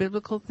do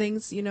biblical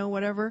things,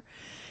 whatever.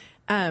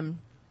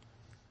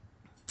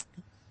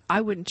 I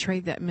wouldn't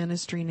trade that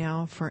ministry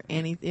now for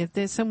anything.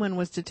 If someone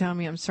was to tell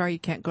me, I'm sorry, you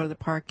can't go to the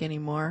park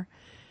anymore,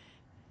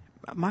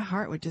 my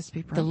heart would just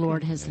be broken. The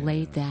Lord has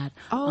laid that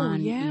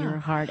on your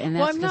heart. And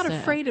that's I'm not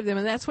afraid of them.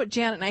 And that's what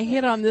Janet and I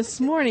hit on this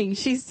morning.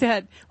 She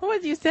said, what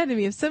was you said to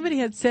me? If somebody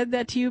had said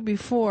that to you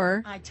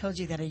before. I told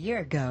you that a year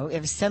ago.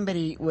 If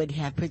somebody would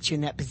have put you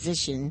in that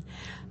position,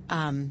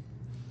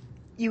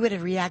 you would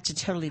have reacted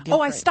totally different.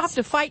 Oh, I stopped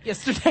a fight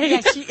yesterday.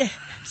 Yeah,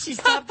 she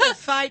stopped the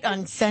fight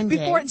on Sunday.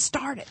 Before it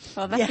started.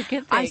 Well, that's a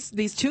good thing.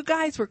 These two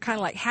guys were kind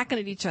of like hacking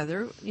at each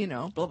other,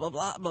 blah, blah,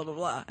 blah, blah, blah,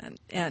 blah.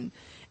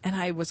 And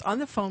I was on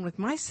the phone with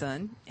my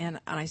son, and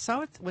I saw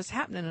what was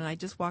happening, and I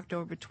just walked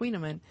over between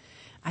them, and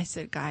I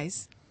said,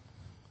 guys,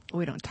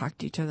 we don't talk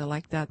to each other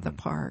like that at the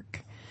park.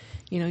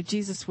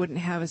 Jesus wouldn't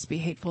have us be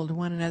hateful to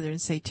one another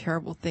and say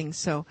terrible things.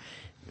 So,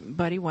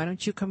 buddy, why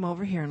don't you come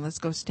over here and let's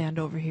go stand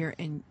over here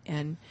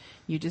and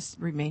you just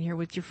remain here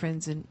with your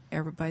friends and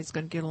everybody's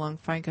going to get along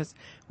fine because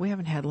we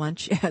haven't had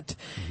lunch yet,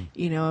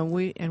 and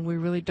we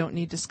really don't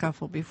need to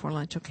scuffle before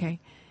lunch, okay?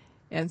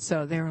 And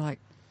so they were like,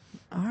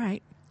 all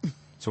right.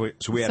 So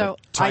we had a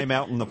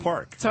timeout in the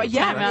park. So I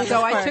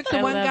took the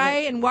one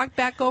guy and walked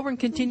back over and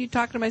continued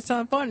talking to my son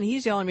on the phone, and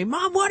he's yelling at me,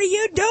 "Mom, what are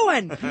you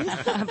doing?"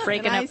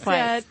 Breaking up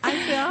fights. I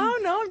said, "Oh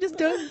no, I'm just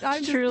doing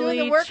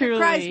the work truly.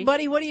 of Christ,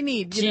 buddy. What do you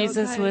need?"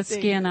 Jesus with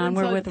skin on.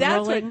 We're with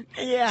Rolling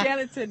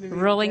Janet said to me.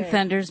 Rolling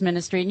Thunders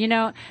Ministry.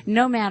 And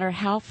no matter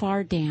how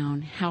far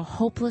down, how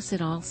hopeless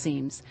it all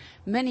seems,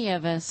 many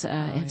of us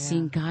have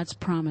seen God's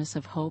promise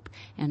of hope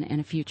and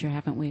a future,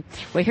 haven't we?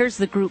 Well, here's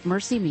the group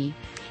Mercy Me,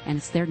 and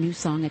it's their new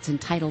song. It's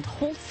entitled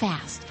Hold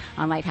Fast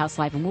on Lighthouse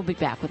Live, and we'll be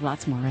back with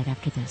lots more right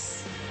after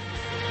this.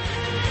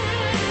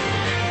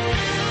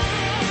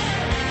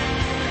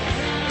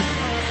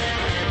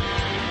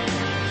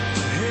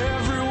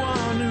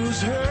 Everyone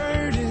who's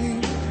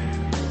hurting,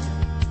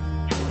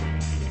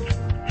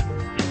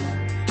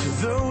 to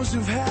those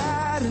who've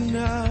had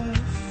enough,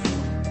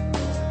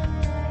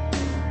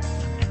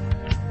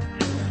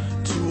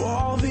 to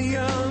all the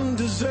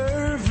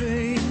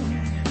undeserving,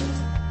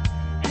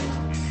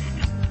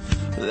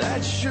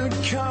 that should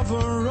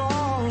cover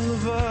all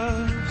of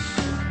us.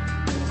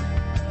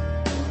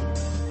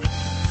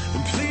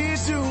 And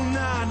please do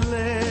not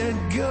let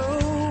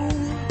go.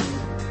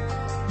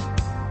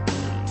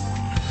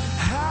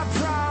 I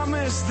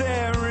promise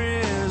there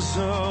is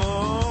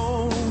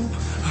hope.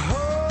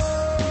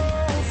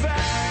 Hold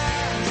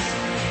fast,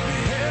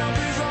 help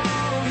is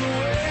on the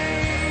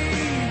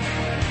way.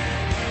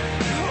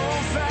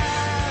 Hold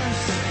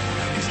fast,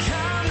 it's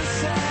come to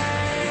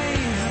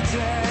save the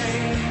day.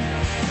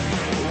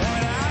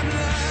 What I've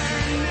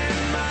learned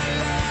in my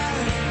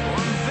life,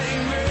 one thing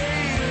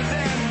greater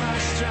than my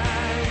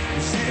strife,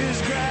 is His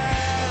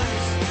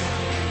grasp.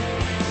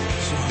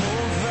 So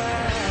hold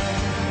fast.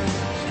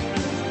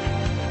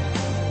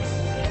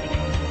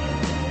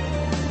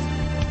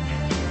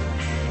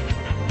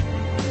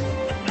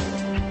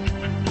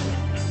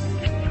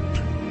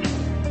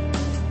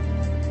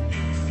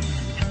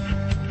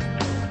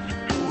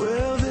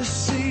 Will this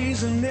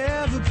season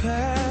never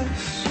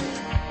pass?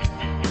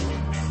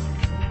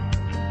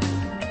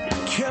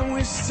 Can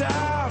we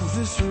stop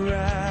this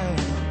ride?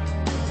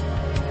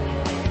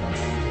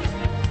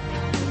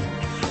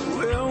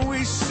 Will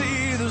we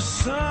see the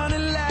sun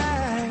at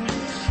last?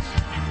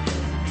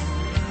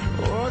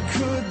 Or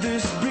could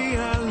this be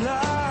our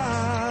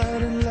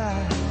lot in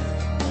life?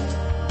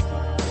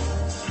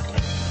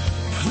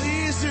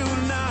 Please do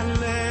not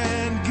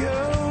let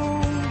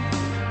go.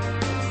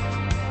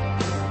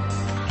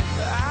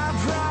 I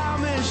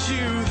promise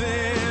you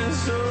this.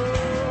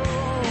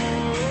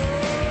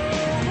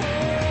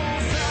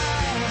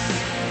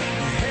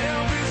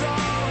 Help is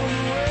on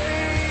the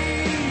way.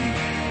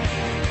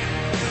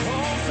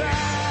 Hold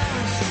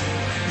fast,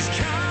 it's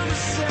come to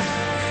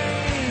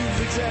save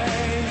the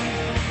day.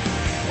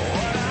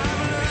 What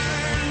I've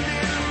learned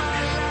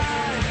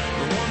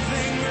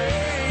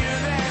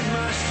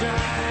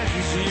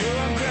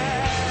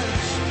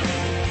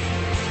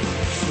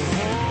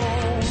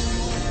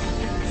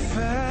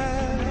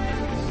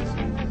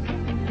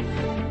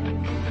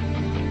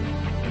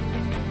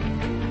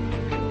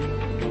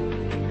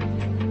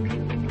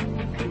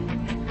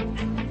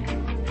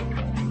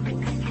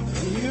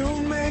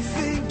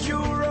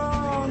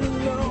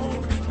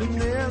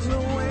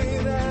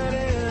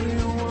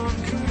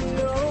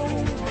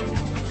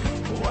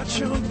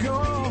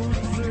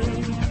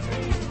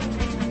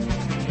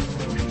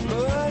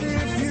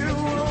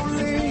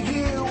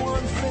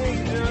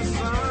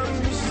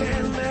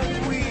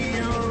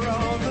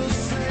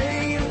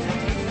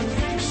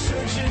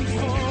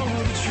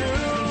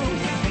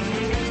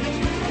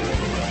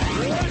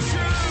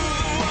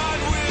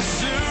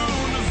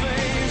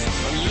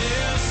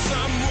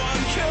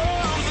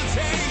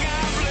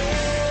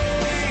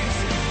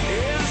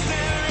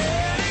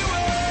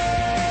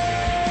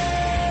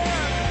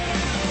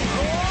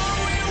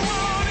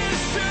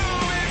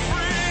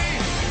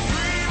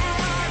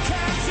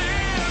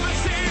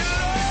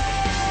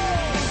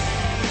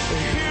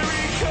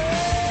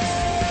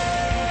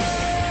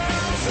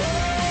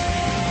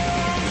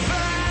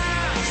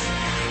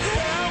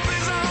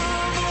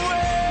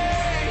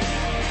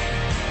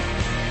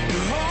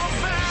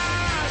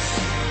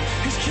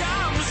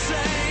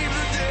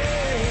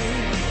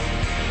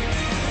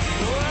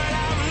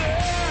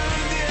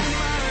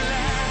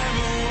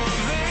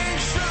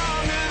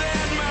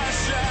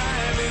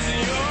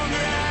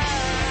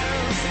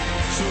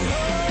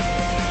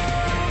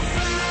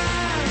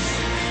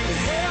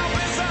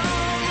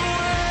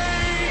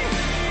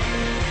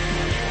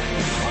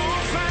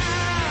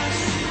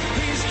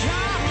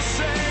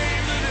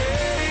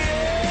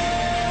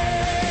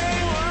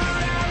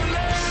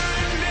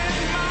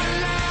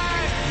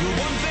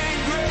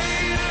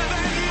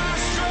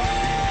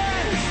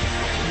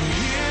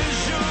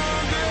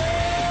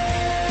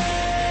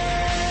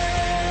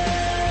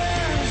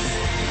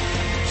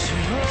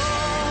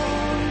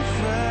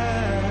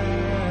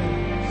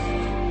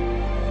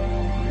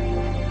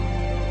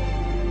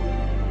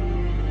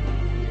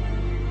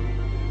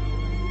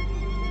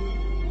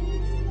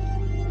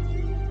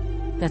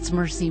That's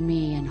Mercy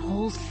Me, and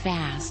hold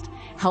fast.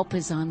 Help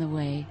is on the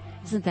way.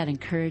 Isn't that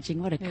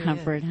encouraging? What a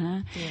comfort, huh?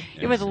 Yeah.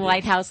 You're with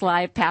Lighthouse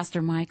Live,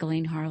 Pastor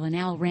Michaeline Harlan,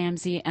 Al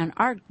Ramsey, and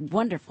our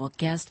wonderful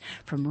guest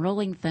from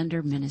Rolling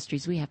Thunder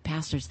Ministries. We have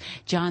pastors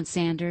John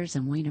Sanders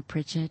and Wayna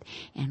Pritchett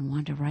and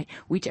Wright,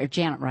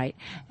 Janet Wright.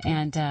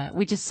 And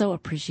we just so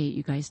appreciate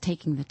you guys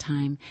taking the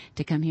time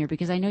to come here,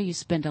 because I know you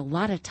spend a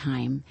lot of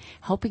time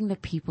helping the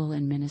people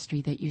in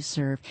ministry that you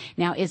serve.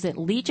 Now, is it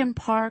Legion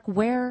Park?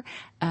 Where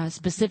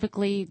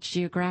specifically,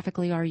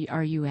 geographically,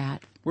 are you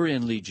at? We're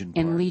in Legion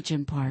Park. In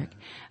Legion Park.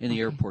 In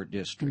the airport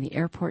district. In the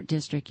airport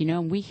district. You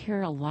know, and we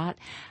hear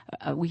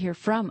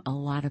from a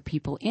lot of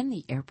people in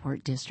the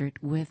airport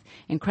district with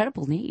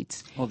incredible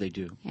needs. Oh, they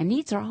do. And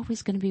needs are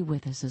always going to be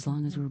with us as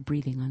long as we're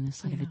breathing on this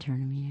side of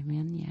eternity.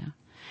 Amen. Yeah.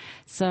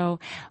 So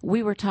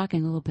we were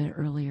talking a little bit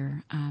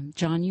earlier.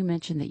 John, you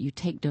mentioned that you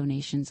take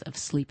donations of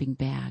sleeping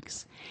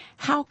bags.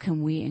 How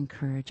can we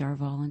encourage our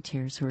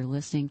volunteers who are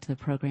listening to the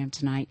program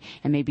tonight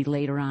and maybe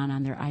later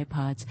on their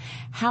iPods?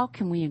 How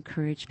can we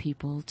encourage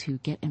people to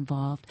get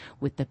involved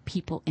with the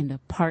people in the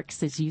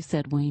parks, as you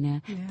said,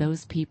 Wayna,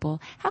 those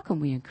people? How can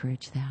we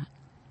encourage that?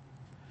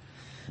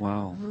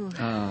 Wow.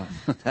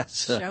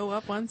 That's show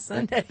up on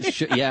Sunday.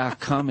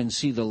 Come and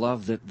see the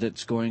love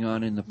that's going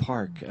on in the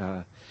park.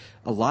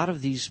 A lot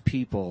of these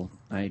people,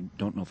 I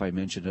don't know if I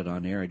mentioned it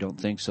on air, I don't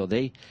think so,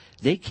 they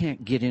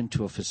can't get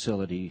into a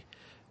facility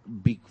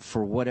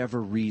for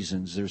whatever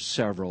reasons. There's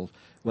several,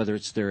 whether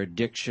it's their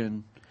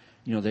addiction,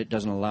 that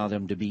doesn't allow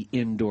them to be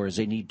indoors.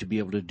 They need to be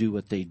able to do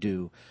what they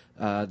do.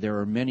 There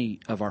are many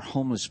of our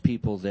homeless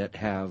people that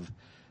have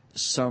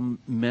some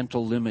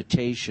mental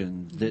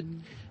limitation that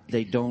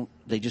they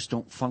just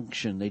don't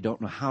function. They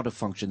don't know how to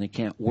function. They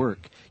can't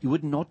work. You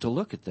wouldn't know what to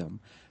look at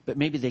them, but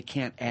maybe they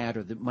can't add,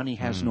 or the money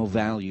has no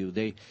value.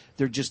 They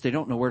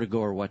don't know where to go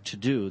or what to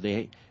do.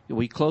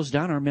 We close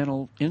down our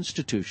mental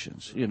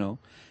institutions,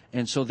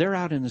 and so they're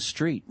out in the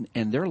street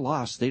and they're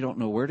lost. They don't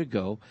know where to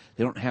go.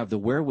 They don't have the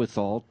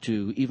wherewithal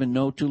to even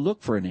know to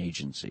look for an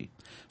agency.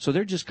 So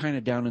they're just kind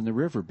of down in the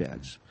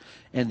riverbeds,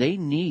 and they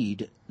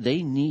need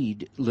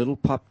little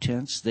pup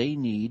tents. They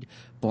need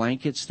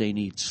blankets. They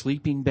need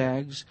sleeping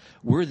bags.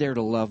 We're there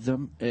to love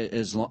them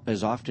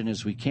as often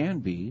as we can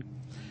be,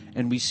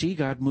 and we see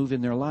God move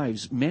in their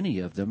lives, many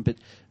of them. But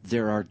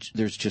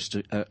there's just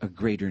a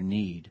greater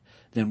need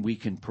than we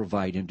can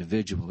provide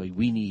individually.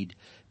 We need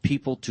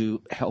people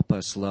to help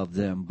us love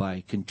them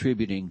by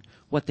contributing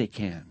what they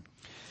can.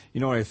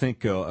 I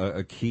think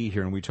a key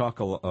here, and we talk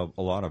a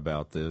lot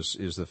about this,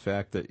 is the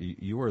fact that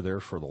you are there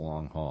for the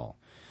long haul.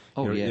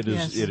 Oh, yeah. It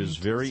is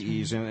very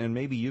easy, and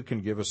maybe you can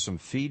give us some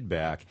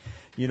feedback.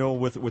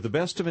 With the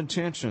best of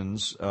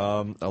intentions,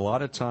 a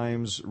lot of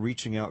times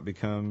reaching out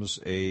becomes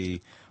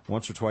a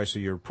once or twice a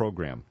year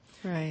program.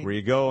 Right. Where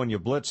you go and you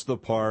blitz the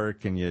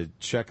park and you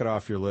check it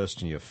off your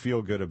list and you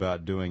feel good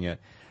about doing it.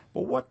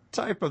 But what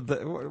does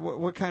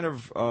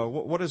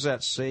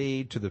that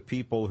say to the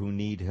people who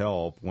need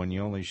help when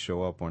you only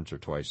show up once or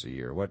twice a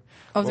year? What's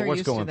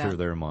going through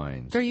their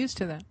minds? They're used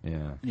to that.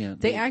 Yeah.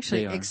 They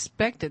actually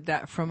expected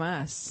that from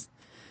us.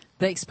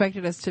 They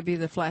expected us to be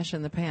the flash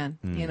in the pan,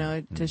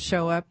 to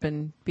show up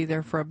and be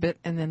there for a bit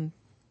and then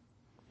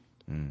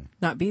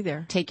not be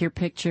there. Take your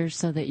pictures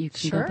so that you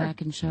can go back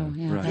and show.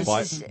 Yeah.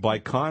 Right. By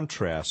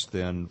contrast,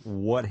 then,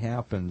 what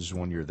happens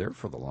when you're there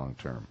for the long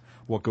term?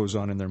 What goes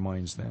on in their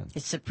minds then?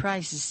 It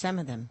surprises some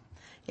of them,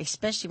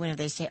 especially when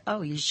they say,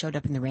 "Oh, you showed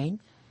up in the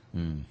rain."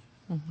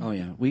 Oh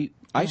yeah,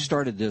 I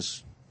started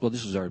this. Well,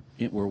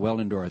 we're well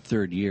into our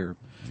third year,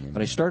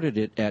 but I started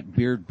it at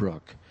Beard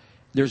Brook.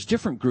 There's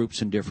different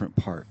groups in different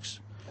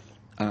parks,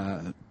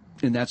 and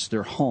that's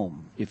their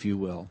home, if you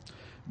will.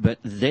 But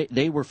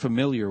they were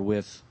familiar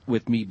with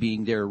me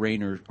being there,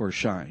 rain or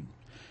shine.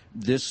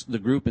 The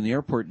group in the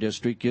airport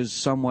district is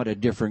somewhat a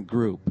different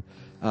group.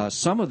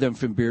 Some of them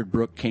from Beard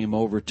Brook came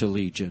over to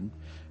Legion,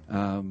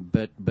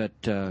 but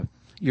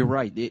you're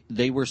right.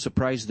 They were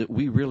surprised that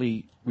we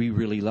really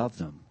love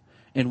them,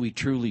 and we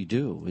truly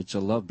do. It's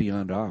a love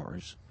beyond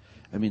ours.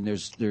 I mean,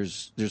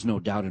 there's no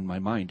doubt in my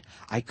mind.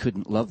 I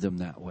couldn't love them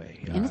that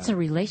way. And it's a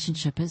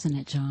relationship, isn't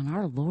it, John?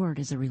 Our Lord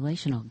is a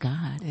relational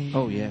God.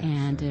 Oh, yeah.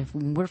 And if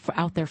we're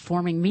out there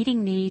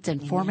meeting needs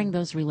and forming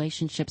those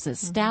relationships,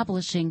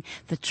 establishing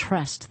the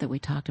trust that we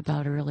talked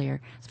about earlier,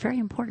 it's very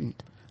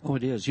important. Oh,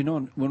 it is.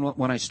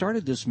 When I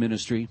started this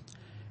ministry,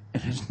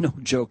 and it's no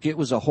joke, it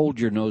was a hold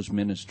your nose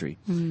ministry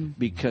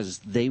because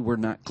they were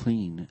not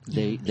clean.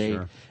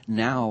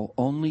 Now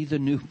only the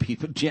new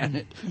people,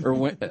 Janet or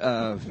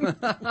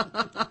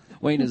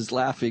Wayne is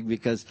laughing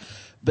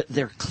but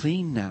they're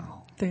clean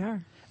now. They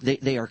are.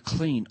 They are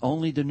clean.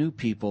 Only the new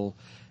people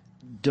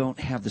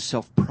don't have the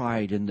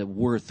self-pride and the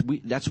worth.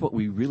 That's what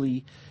we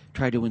really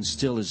try to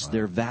instill is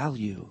their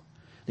value.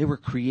 They were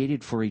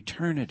created for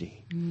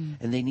eternity,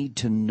 and they need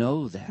to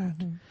know that.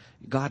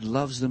 God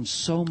loves them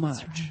so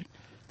much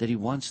that he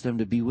wants them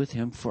to be with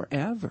him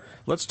forever.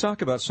 Let's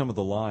talk about some of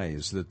the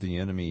lies that the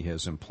enemy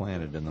has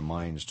implanted in the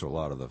minds to a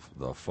lot of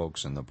the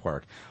folks in the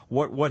park.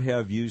 What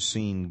have you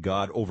seen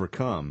God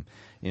overcome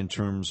in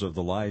terms of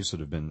the lies that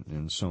have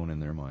been sown in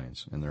their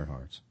minds, in their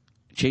hearts?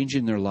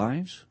 Changing their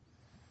lives?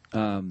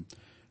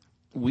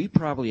 We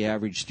probably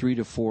average 3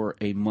 to 4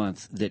 a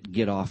month that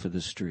get off of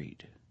the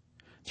street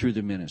through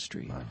the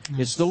ministry. Right.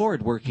 It's the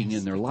Lord working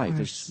in their life.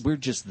 We're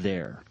just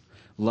there,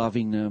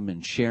 loving them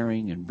and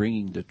sharing and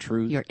bringing the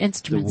truth. You're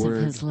instruments the word.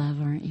 of His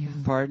love, aren't you?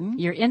 Pardon?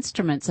 You're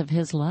instruments of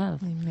His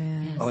love.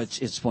 Amen. Yes. Oh,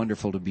 it's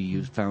wonderful to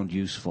be found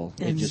useful.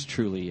 It just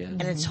truly is.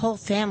 And it's whole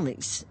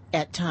families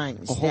at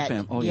times. A whole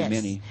family. Oh, yeah, yes,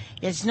 many.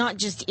 It's not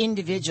just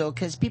individual,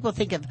 because people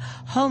think of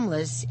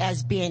homeless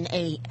as being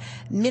a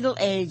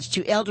middle-aged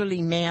to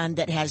elderly man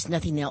that has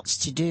nothing else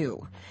to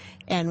do.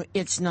 And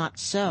it's not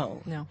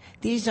so. No.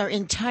 These are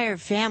entire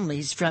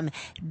families from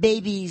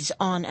babies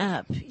on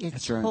up. It's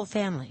That's right. whole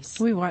families.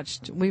 We've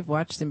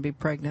watched them be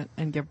pregnant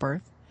and give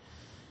birth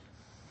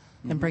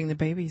and bring the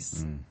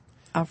babies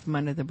out from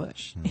under the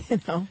bush.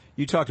 You know.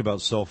 You talked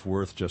about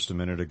self-worth just a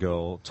minute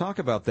ago. Talk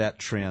about that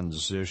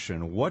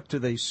transition. What do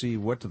they see?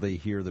 What do they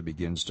hear that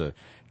begins to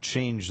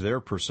change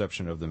their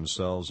perception of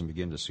themselves and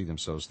begin to see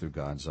themselves through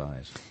God's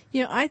eyes?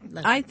 You know,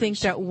 I think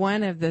that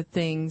one of the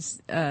things,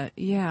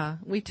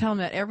 we tell them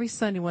that every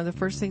Sunday. One of the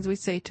first things we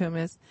say to them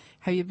is,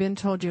 "Have you been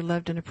told you're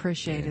loved and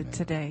appreciated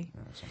today?"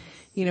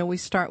 You know, we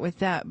start with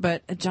that.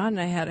 But John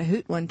and I had a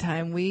hoot one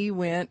time. We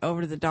went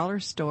over to the dollar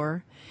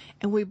store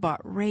and we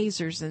bought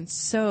razors and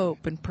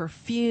soap and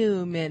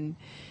perfume and,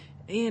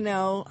 you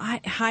know,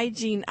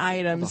 hygiene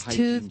items,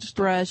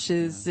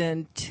 toothbrushes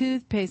and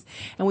toothpaste.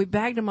 And we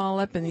bagged them all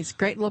up in these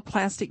great little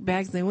plastic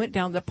bags. And they went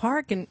down to the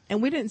park and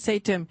we didn't say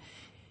to him,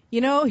 "You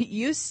know,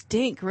 you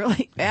stink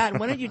really bad.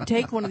 Why don't you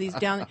take one of these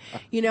down?"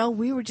 You know,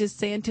 we were just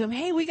saying to him,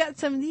 "Hey, we got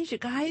some of these, you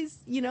guys.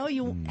 You know,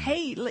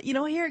 hey, you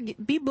know, here,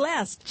 be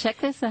blessed. Check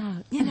this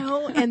out." You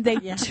know, and they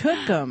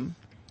took them,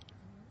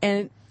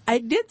 and I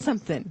did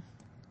something.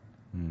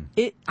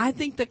 I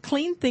think the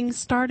clean thing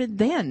started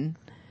then.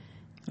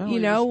 Oh, you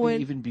know,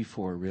 even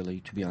before,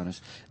 really, to be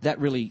honest, that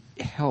really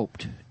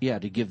helped. Yeah,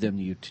 to give them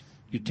the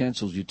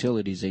utensils,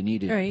 utilities they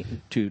needed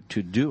to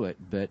do it,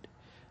 but.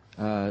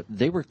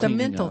 They were cleaning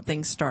the mental up.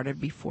 thing started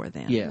before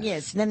then.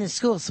 Yes, and then the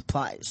school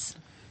supplies.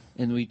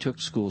 And we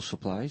took school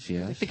supplies,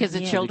 yes. Because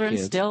the children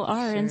still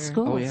are in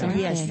school. Oh, yeah. aren't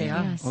Yes, they? they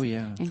are. Yes. Oh,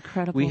 yeah.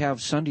 Incredible. We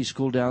have Sunday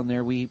school down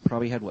there. We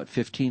probably had,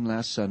 15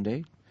 last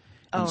Sunday?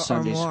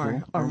 Sunday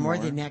School. Or more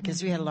than that. that,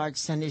 because we had a large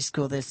Sunday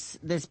school this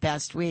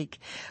past week.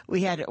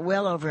 We had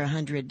well over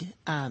 100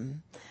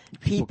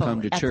 people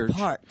come to at church. the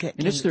park.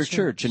 And it's their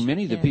church. And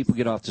many of the people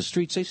get off the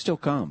streets, they still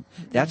come.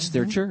 That's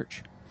their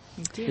church.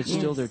 It's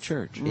still their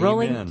church.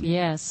 Rolling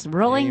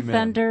Amen.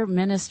 Thunder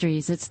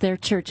Ministries. It's their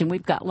church, and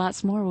we've got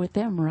lots more with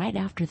them right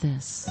after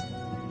this.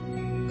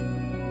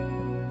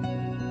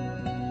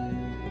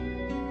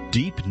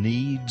 Deep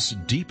needs,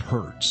 deep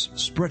hurts,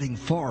 spreading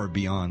far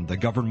beyond the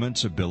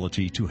government's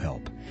ability to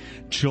help.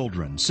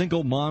 Children,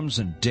 single moms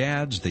and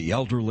dads, the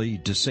elderly,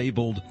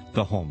 disabled,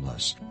 the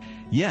homeless.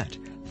 Yet,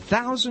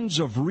 thousands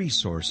of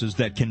resources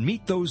that can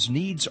meet those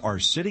needs are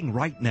sitting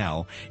right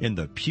now in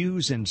the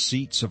pews and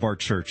seats of our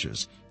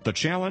churches. The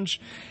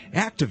challenge?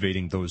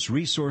 Activating those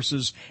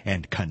resources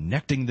and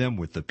connecting them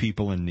with the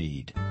people in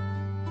need.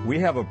 We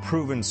have a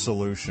proven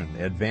solution,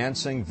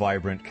 advancing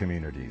vibrant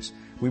communities.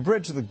 We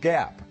bridge the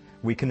gap.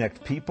 We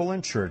connect people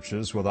and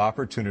churches with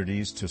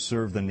opportunities to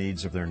serve the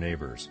needs of their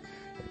neighbors.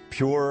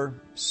 Pure,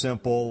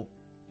 simple,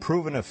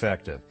 proven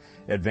effective,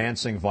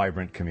 advancing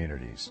vibrant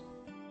communities.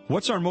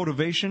 What's our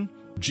motivation?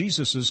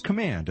 Jesus'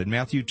 command in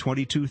Matthew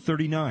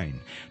 22:39,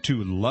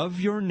 to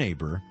love your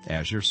neighbor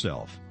as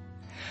yourself.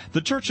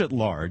 The church at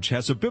large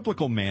has a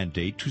biblical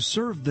mandate to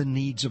serve the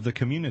needs of the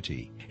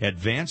community.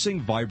 Advancing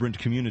Vibrant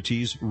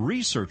Communities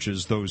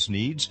researches those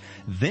needs,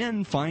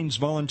 then finds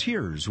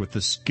volunteers with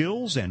the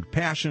skills and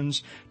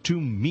passions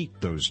to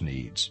meet those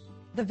needs.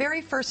 The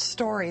very first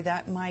story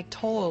that Mike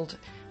told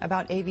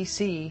about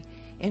AVC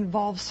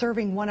involved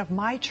serving one of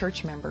my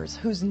church members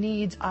whose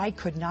needs I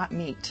could not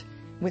meet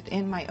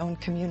within my own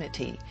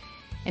community.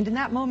 And in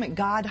that moment,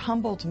 God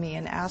humbled me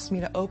and asked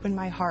me to open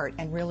my heart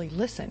and really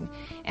listen.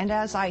 And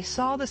as I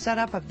saw the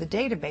setup of the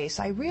database,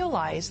 I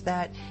realized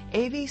that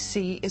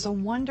AVC is a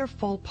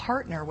wonderful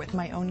partner with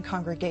my own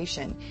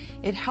congregation.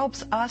 It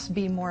helps us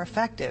be more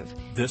effective.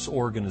 This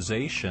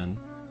organization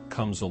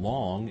comes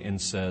along and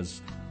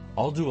says,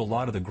 I'll do a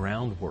lot of the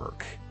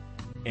groundwork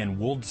and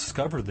we'll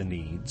discover the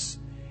needs.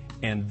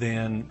 And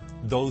then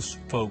those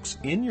folks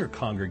in your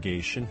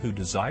congregation who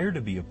desire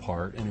to be a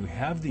part and who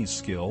have these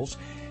skills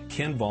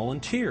can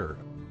volunteer.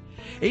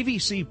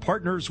 AVC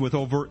partners with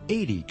over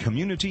 80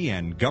 community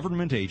and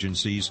government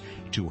agencies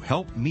to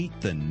help meet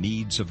the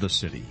needs of the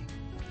city.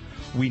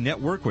 We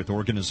network with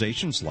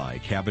organizations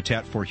like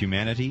Habitat for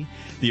Humanity,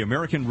 the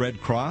American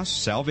Red Cross,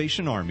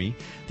 Salvation Army,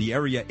 the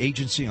Area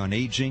Agency on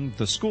Aging,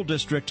 the school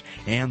district,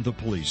 and the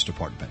police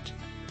department.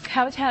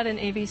 Habitat and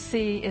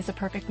ABC is a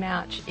perfect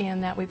match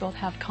in that we both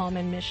have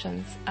common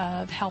missions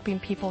of helping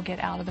people get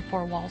out of the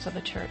four walls of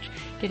the church,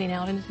 getting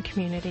out into the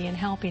community and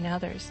helping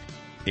others.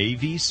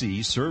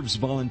 AVC serves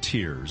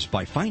volunteers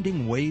by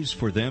finding ways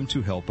for them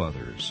to help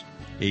others.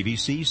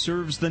 AVC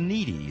serves the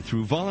needy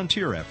through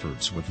volunteer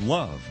efforts with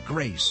love,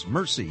 grace,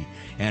 mercy,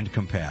 and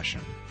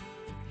compassion.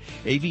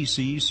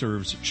 AVC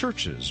serves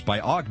churches by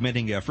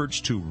augmenting efforts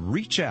to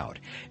reach out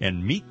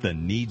and meet the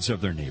needs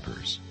of their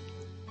neighbors.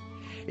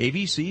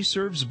 AVC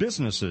serves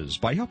businesses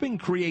by helping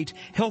create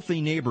healthy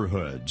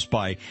neighborhoods,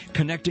 by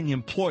connecting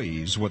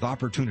employees with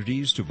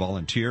opportunities to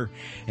volunteer,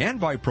 and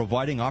by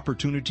providing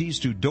opportunities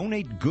to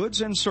donate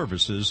goods and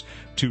services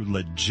to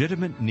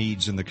legitimate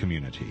needs in the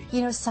community.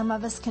 You know, some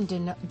of us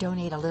can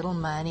donate a little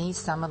money,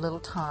 some a little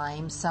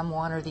time, some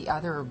one or the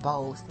other or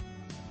both.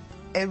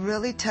 It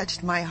really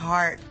touched my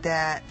heart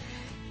that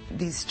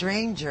these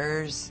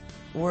strangers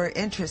were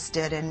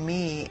interested in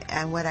me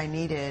and what I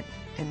needed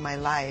in my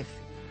life.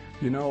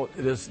 You know,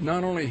 it's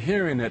not only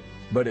hearing it,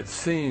 but it's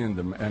seeing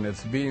them, and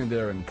it's being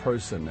there in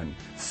person and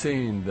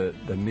seeing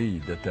the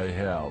need that they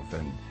have,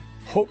 and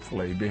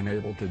hopefully being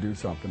able to do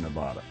something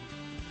about it.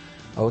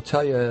 I will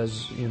tell you,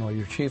 as you know,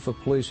 your chief of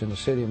police in the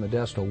city of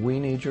Modesto, we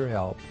need your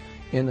help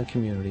in the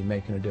community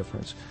making a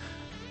difference.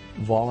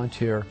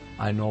 Volunteer.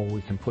 I know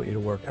we can put you to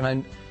work, and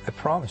I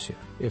promise you,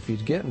 if you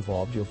get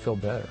involved, you'll feel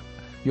better.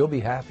 You'll be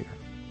happier.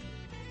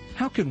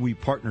 How can we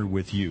partner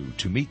with you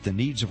to meet the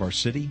needs of our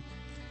city?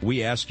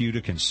 We ask you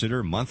to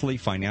consider monthly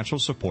financial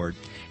support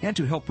and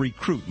to help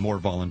recruit more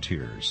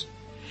volunteers.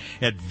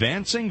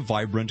 Advancing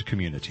vibrant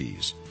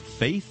communities.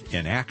 Faith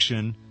in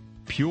action.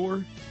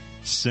 Pure,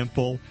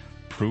 simple,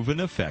 proven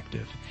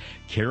effective.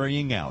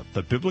 Carrying out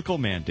the biblical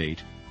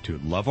mandate to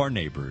love our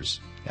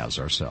neighbors as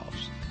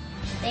ourselves.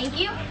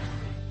 Thank you.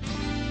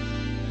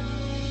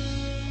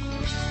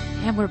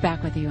 And we're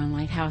back with you on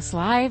Lighthouse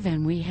Live,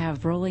 and we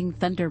have Rolling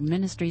Thunder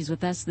Ministries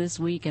with us this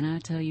week. And I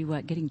tell you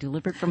what, getting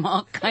delivered from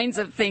all kinds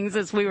of things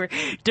as we were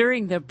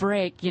during the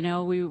break. You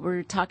know, we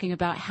were talking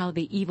about how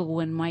the evil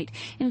one might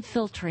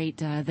infiltrate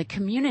the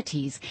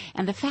communities,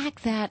 and the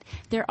fact that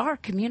there are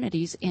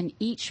communities in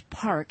each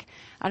park.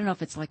 I don't know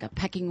if it's like a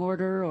pecking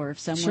order or if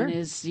someone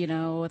is, you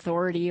know,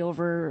 authority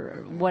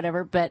over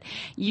whatever, but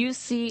you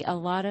see a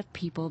lot of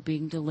people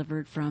being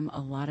delivered from a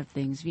lot of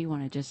things. If you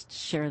want to just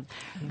share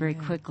very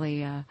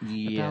quickly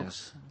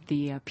about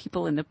the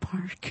people in the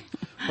park.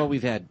 Well,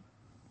 we've had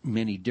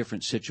many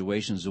different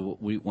situations.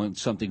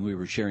 Something we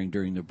were sharing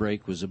during the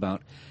break was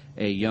about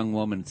a young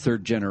woman,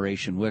 third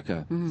generation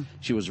Wicca.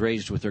 She was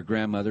raised with her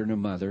grandmother and her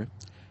mother,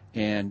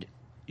 and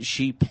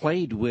she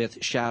played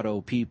with shadow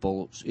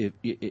people.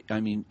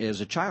 As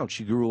a child,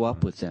 she grew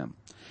up with them.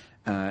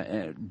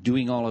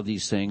 Doing all of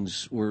these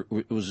things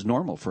was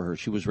normal for her.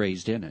 She was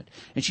raised in it.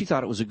 And she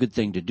thought it was a good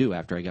thing to do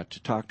after I got to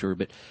talk to her.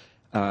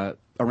 But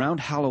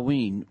around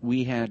Halloween,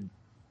 we had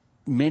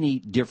many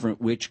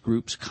different witch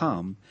groups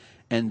come,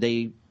 and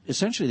they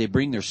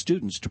bring their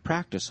students to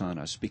practice on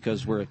us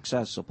because we're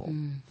accessible,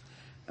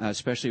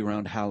 especially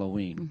around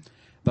Halloween.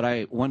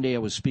 But one day I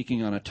was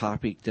speaking on a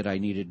topic that I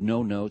needed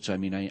no notes. I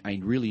mean, I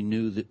really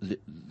knew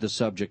the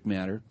subject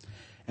matter,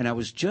 and I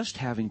was just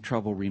having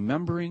trouble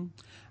remembering.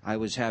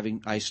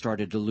 I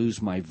started to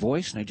lose my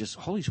voice, and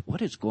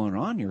what is going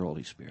on here,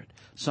 Holy Spirit?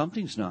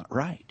 Something's not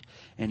right.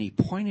 And he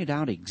pointed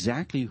out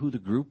exactly who the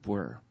group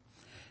were.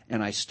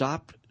 And I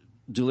stopped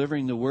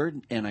delivering the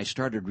word, and I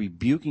started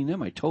rebuking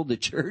them. I told the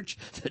church,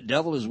 the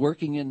devil is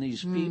working in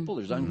these people.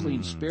 There's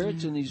unclean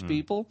spirits in these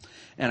people.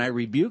 And I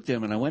rebuked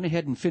them, and I went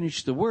ahead and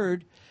finished the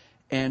word.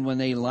 And when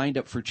they lined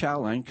up for chow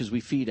line, because we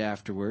feed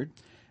afterward,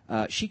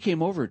 she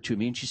came over to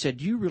me, and she said,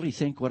 "Do you really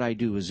think what I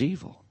do is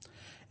evil?"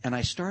 And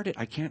I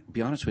can't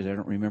be honest with you, I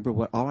don't remember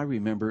all I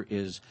remember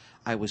is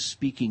I was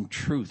speaking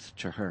truth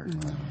to her.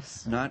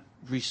 Not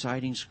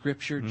reciting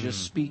scripture,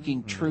 just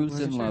speaking truth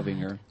and loving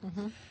her.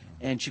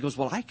 And she goes,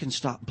 "Well, I can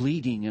stop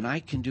bleeding, and I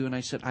can do," and I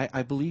said,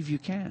 I believe you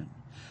can.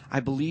 I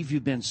believe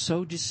you've been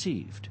so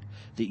deceived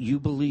that you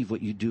believe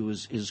what you do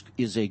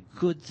is a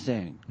good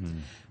thing.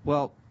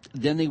 Well,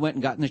 then they went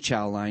and got in the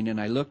chow line, and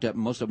I looked up,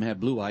 and most of them had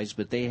blue eyes,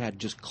 but they had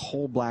just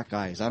coal black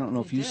eyes. I don't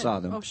know if you saw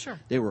them. Oh, sure.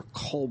 They were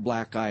coal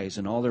black eyes,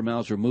 and all their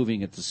mouths were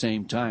moving at the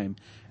same time.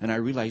 And I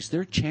realized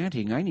they're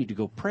chanting, I need to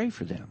go pray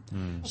for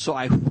them. So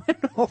I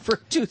went over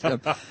to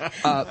them.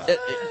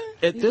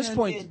 At this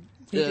point,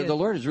 the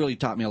Lord has really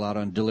taught me a lot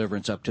on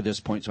deliverance up to this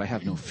point, so I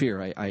have no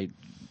fear. I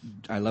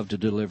love to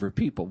deliver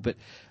people. But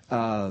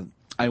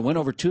I went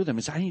over to them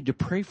and said, I need to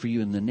pray for you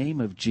in the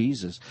name of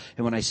Jesus.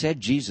 And when I said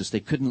Jesus,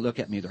 they couldn't look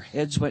at me. Their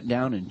heads went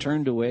down and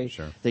turned away.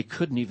 Sure. They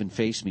couldn't even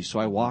face me, so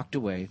I walked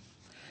away.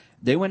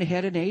 They went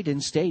ahead and ate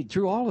and stayed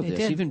through all of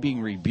this, even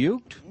being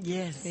rebuked.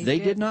 Yes. They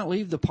did not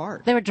leave the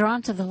park. They were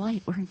drawn to the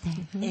light, weren't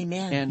they?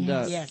 Amen.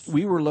 And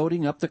we were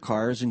loading up the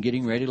cars and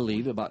getting ready to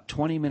leave. About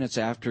 20 minutes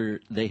after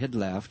they had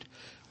left,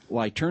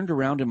 well, I turned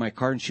around in my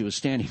car, and she was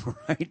standing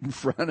right in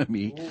front of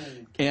me.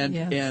 And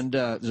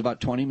it was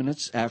about 20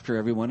 minutes after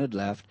everyone had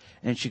left,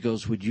 and she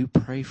goes, "Would you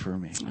pray for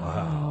me?"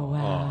 Oh,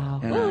 wow.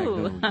 And I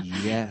go,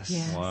 yes.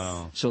 Yes.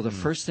 Wow. So the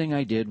first thing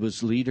I did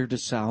was lead her to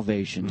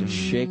salvation, to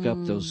shake up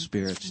those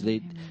spirits.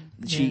 They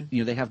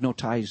have no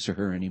ties to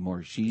her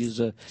anymore. She is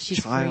a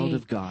child free.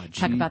 of God.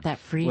 Talk about that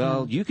freedom.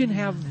 Well, you can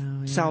have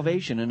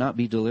salvation and not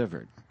be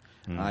delivered.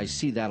 I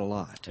see that a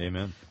lot.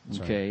 Amen.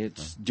 That's okay, right.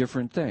 it's a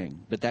different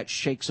thing, but that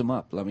shakes them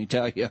up, let me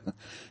tell you.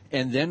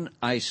 And then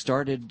I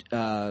started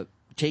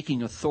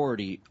taking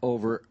authority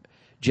over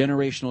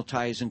generational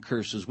ties and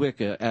curses,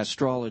 Wicca,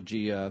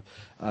 astrology,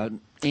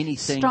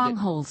 anything.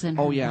 Strongholds in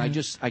her. Oh yeah, I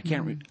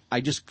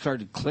just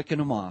started clicking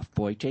them off,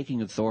 boy,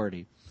 taking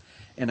authority,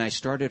 and I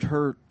started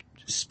her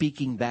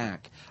speaking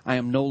back. I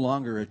am no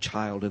longer a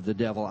child of the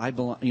devil. I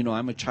belong.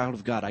 I'm a child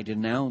of God. I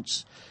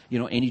denounce,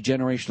 any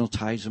generational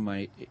ties in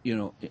my,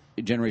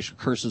 generational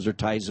curses or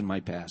ties in my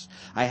past.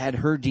 I had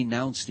her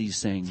denounce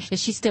these things. Is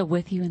she still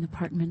with you in the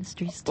Park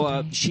Ministries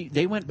today?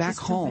 They went back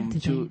home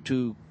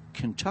to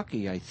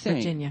Kentucky, I think.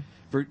 Virginia.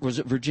 Was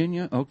it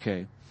Virginia?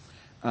 Okay.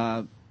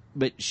 And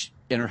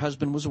her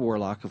husband was a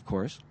warlock, of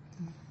course.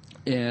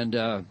 And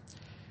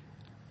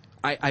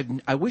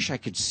I wish I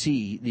could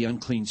see the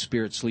unclean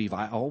spirits leave.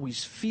 I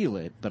always feel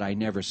it, but I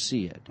never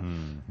see it.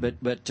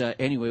 But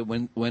anyway,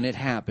 when it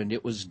happened,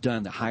 it was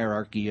done. The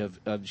hierarchy of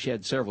she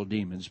had several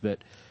demons, but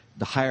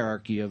the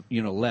hierarchy of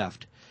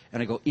left.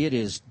 And I go, it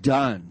is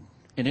done.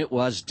 And it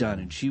was done,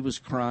 and she was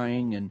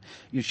crying, and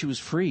she was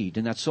freed,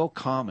 and that's so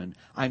common.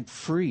 I'm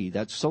free.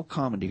 That's so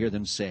common to hear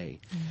them say,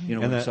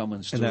 when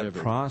someone's delivered. And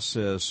that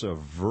process of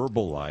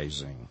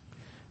verbalizing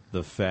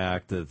the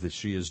fact that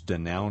she is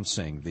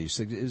denouncing these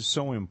things is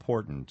so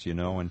important,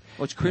 And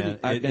it's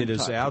critical. It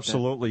is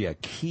absolutely a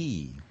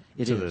key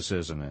to this,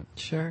 isn't it?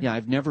 Sure. Yeah,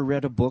 I've never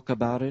read a book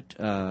about it.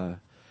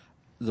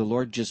 The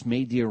Lord just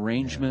made the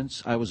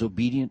arrangements. Yeah. I was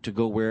obedient to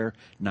go where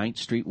 9th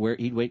Street, where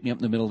He'd wake me up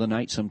in the middle of the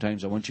night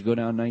sometimes. I want you to go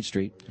down 9th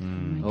Street.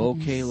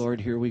 Okay,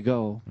 Lord, here we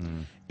go.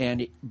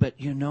 But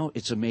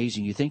it's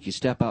amazing. You think you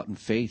step out in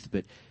faith,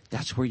 but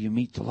that's where you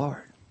meet the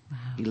Lord. Wow.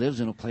 He lives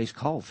in a place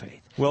called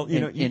faith. Well,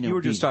 you were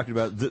just talking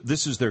about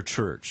this is their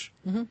church.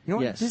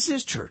 Mm-hmm. Yes. This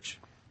is church.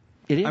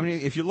 It is. I mean,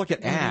 if you look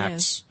at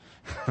Acts.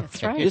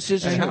 That's right. This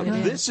is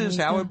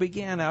how it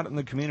began out in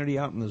the community,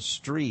 out in the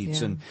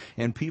streets, and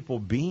people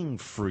being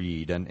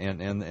freed, and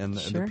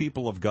the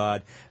people of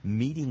God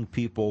meeting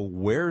people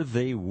where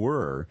they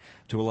were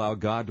to allow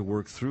God to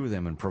work through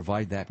them and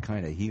provide that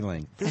kind of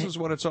healing. This is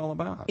what it's all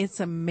about. It's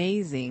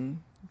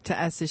amazing to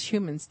us as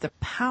humans, the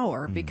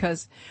power,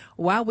 because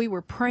while we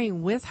were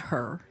praying with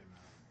her,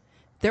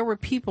 there were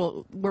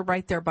people, we're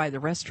right there by the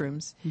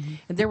restrooms,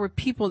 and there were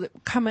people that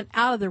coming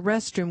out of the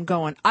restroom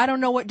going, I don't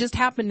know what just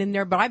happened in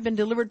there, but I've been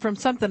delivered from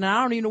something, and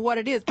I don't even know what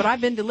it is, but I've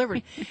been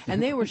delivered.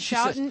 And they were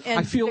shouting, and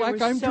I feel they like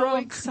were I'm so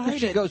drunk. excited.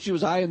 She goes, she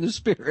was high in the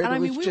spirit.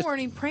 And we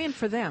weren't even praying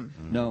for them.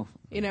 No.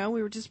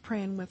 We were just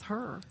praying with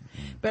her.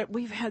 But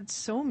we've had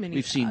so many.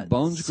 We've seen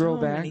bones grow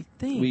back. Many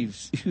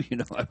things.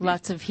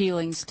 Lots of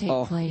healings take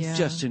place. Yeah.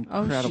 Just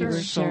incredible.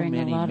 Sure. So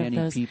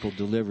many people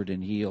delivered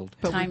and healed.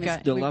 But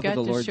the love of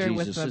the Lord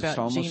Jesus. It's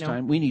almost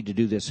time. We need to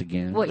do this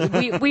again. Well,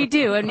 we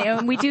do,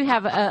 and we do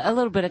have a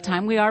little bit of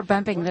time. We are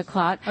bumping the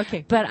clock.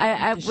 Okay. But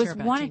I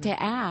wanted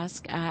to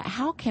ask,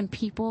 how can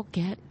people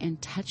get in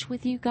touch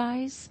with you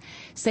guys?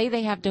 Say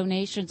they have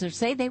donations, or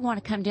say they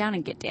want to come down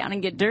and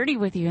get dirty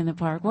with you in the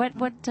park. How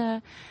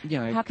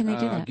can they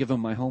do that? Give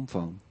them my home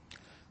phone.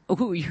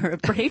 Oh, you're a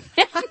brave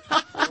man.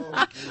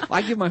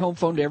 I give my home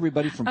phone to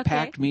everybody from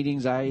packed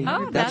meetings.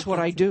 That's what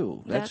I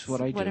do. That's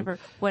what I do. Whatever.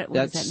 What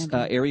that's is that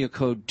number? Area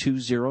code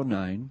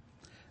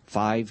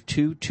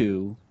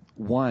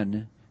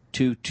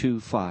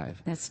 209-522-1225.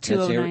 That's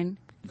 209.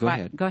 Go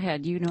ahead. Go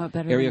ahead. You know it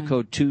better. Area than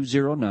code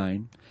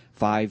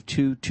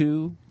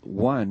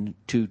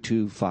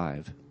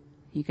 209-522-1225.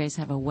 You guys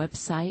have a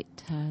website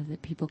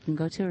that people can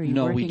go to? Or are you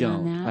no, working we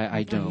don't. on that?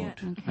 I don't.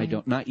 Okay. I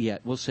don't. Not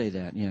yet. We'll say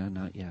that. Yeah,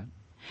 not yet.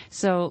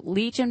 So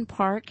Legion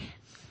Park.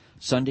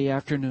 Sunday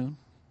afternoon.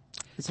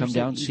 Come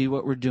down and see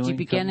what we're doing. Do you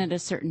begin at a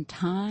certain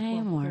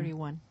time?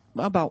 12:31.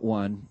 About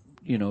 1,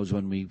 is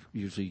when we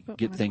usually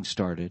get things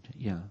started.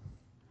 Yeah.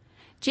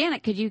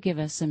 Janet, could you give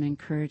us some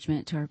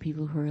encouragement to our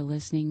people who are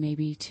listening,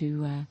 maybe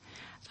to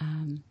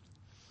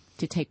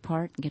take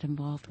part and get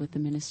involved with the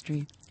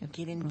ministry?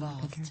 Get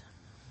involved.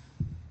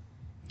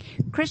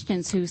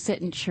 Christians who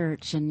sit in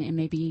church and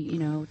maybe,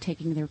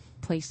 taking their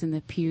place in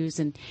the pews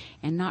and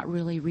not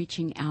really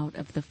reaching out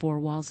of the four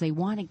walls. They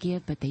want to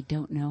give, but they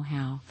don't know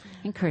how.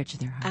 Encourage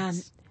their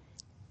hearts.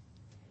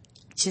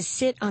 To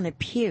sit on a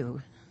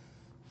pew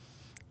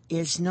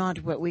is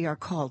not what we are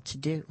called to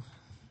do.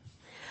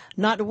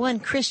 Not one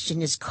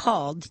Christian is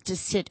called to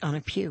sit on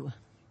a pew.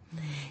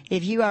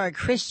 If you are a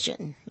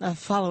Christian, a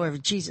follower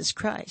of Jesus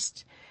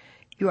Christ,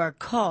 you are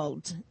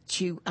called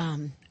to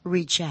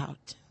reach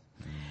out.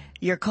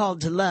 You're called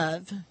to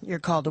love. You're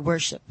called to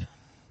worship.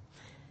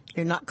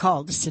 You're not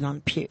called to sit on a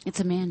pew. It's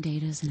a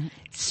mandate, isn't it?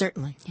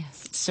 Certainly.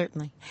 Yes.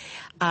 Certainly.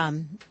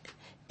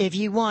 If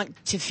you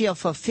want to feel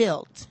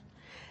fulfilled,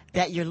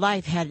 that your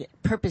life had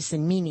purpose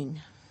and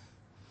meaning,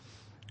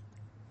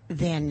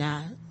 then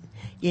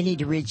you need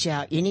to reach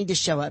out. You need to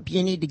show up.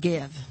 You need to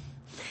give.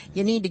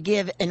 You need to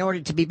give in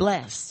order to be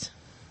blessed.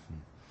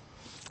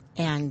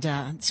 And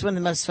it's one of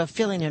the most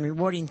fulfilling and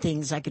rewarding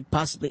things I could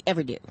possibly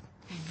ever do,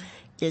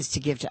 is to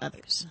give to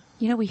others.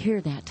 You know, we hear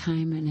that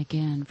time and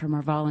again from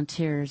our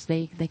volunteers.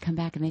 They come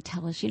back and they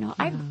tell us, you know,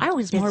 I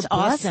was more It's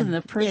blessed awesome.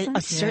 than the person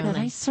Certainly. that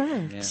I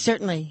served. Yeah.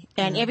 Certainly.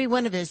 And every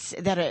one of us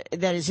that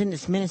is in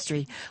this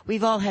ministry,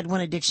 we've all had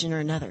one addiction or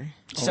another.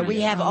 So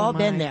we have all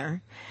been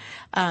there.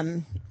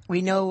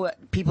 We know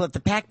people at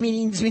the PAC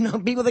meetings. We know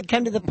people that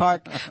come to the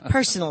park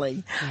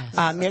personally.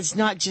 Yes. It's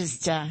not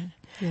just...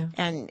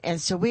 And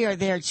so we are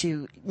there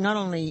to not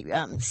only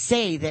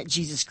say that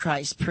Jesus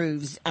Christ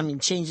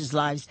changes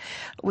lives.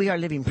 We are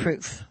living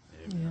proof.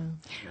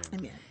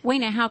 Yeah.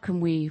 Wayna, how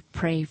can we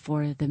pray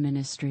for the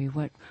ministry?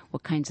 What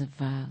kinds of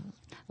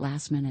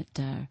last minute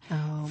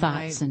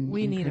thoughts and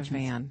we need a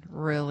van,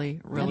 really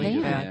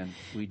bad.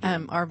 We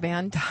do. Our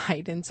van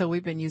died, and so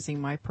we've been using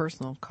my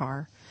personal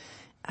car,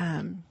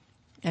 and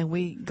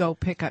we go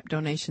pick up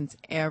donations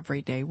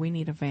every day. We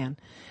need a van.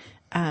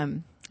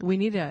 We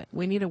need a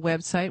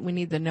website. We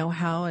need the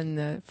know-how and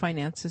the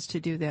finances to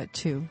do that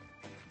too.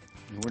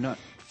 We're not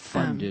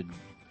funded.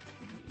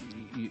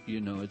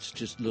 You know, it's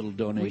just little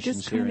donations we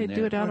just here and there. We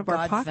do it out of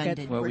our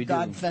pocket. Well, We're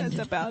God-funded.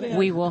 That's about it.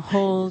 We will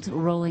hold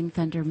Rolling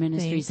Thunder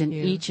Ministries and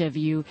each of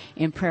you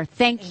in prayer.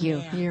 Thank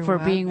you for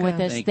being with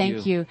us.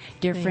 Thank you,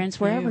 dear friends,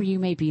 wherever you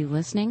may be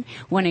listening.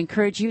 Want to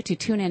encourage you to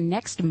tune in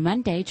next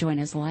Monday. Join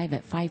us live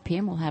at 5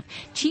 p.m. We'll have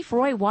Chief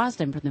Roy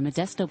Wasdom from the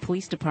Modesto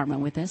Police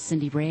Department with us,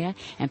 Cindy Brea,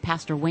 and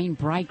Pastor Wayne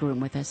Bridegroom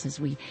with us as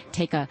we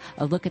take a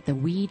look at the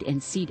weed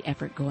and seed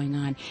effort going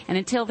on. And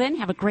until then,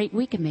 have a great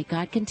week and may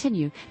God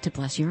continue to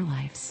bless your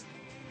lives.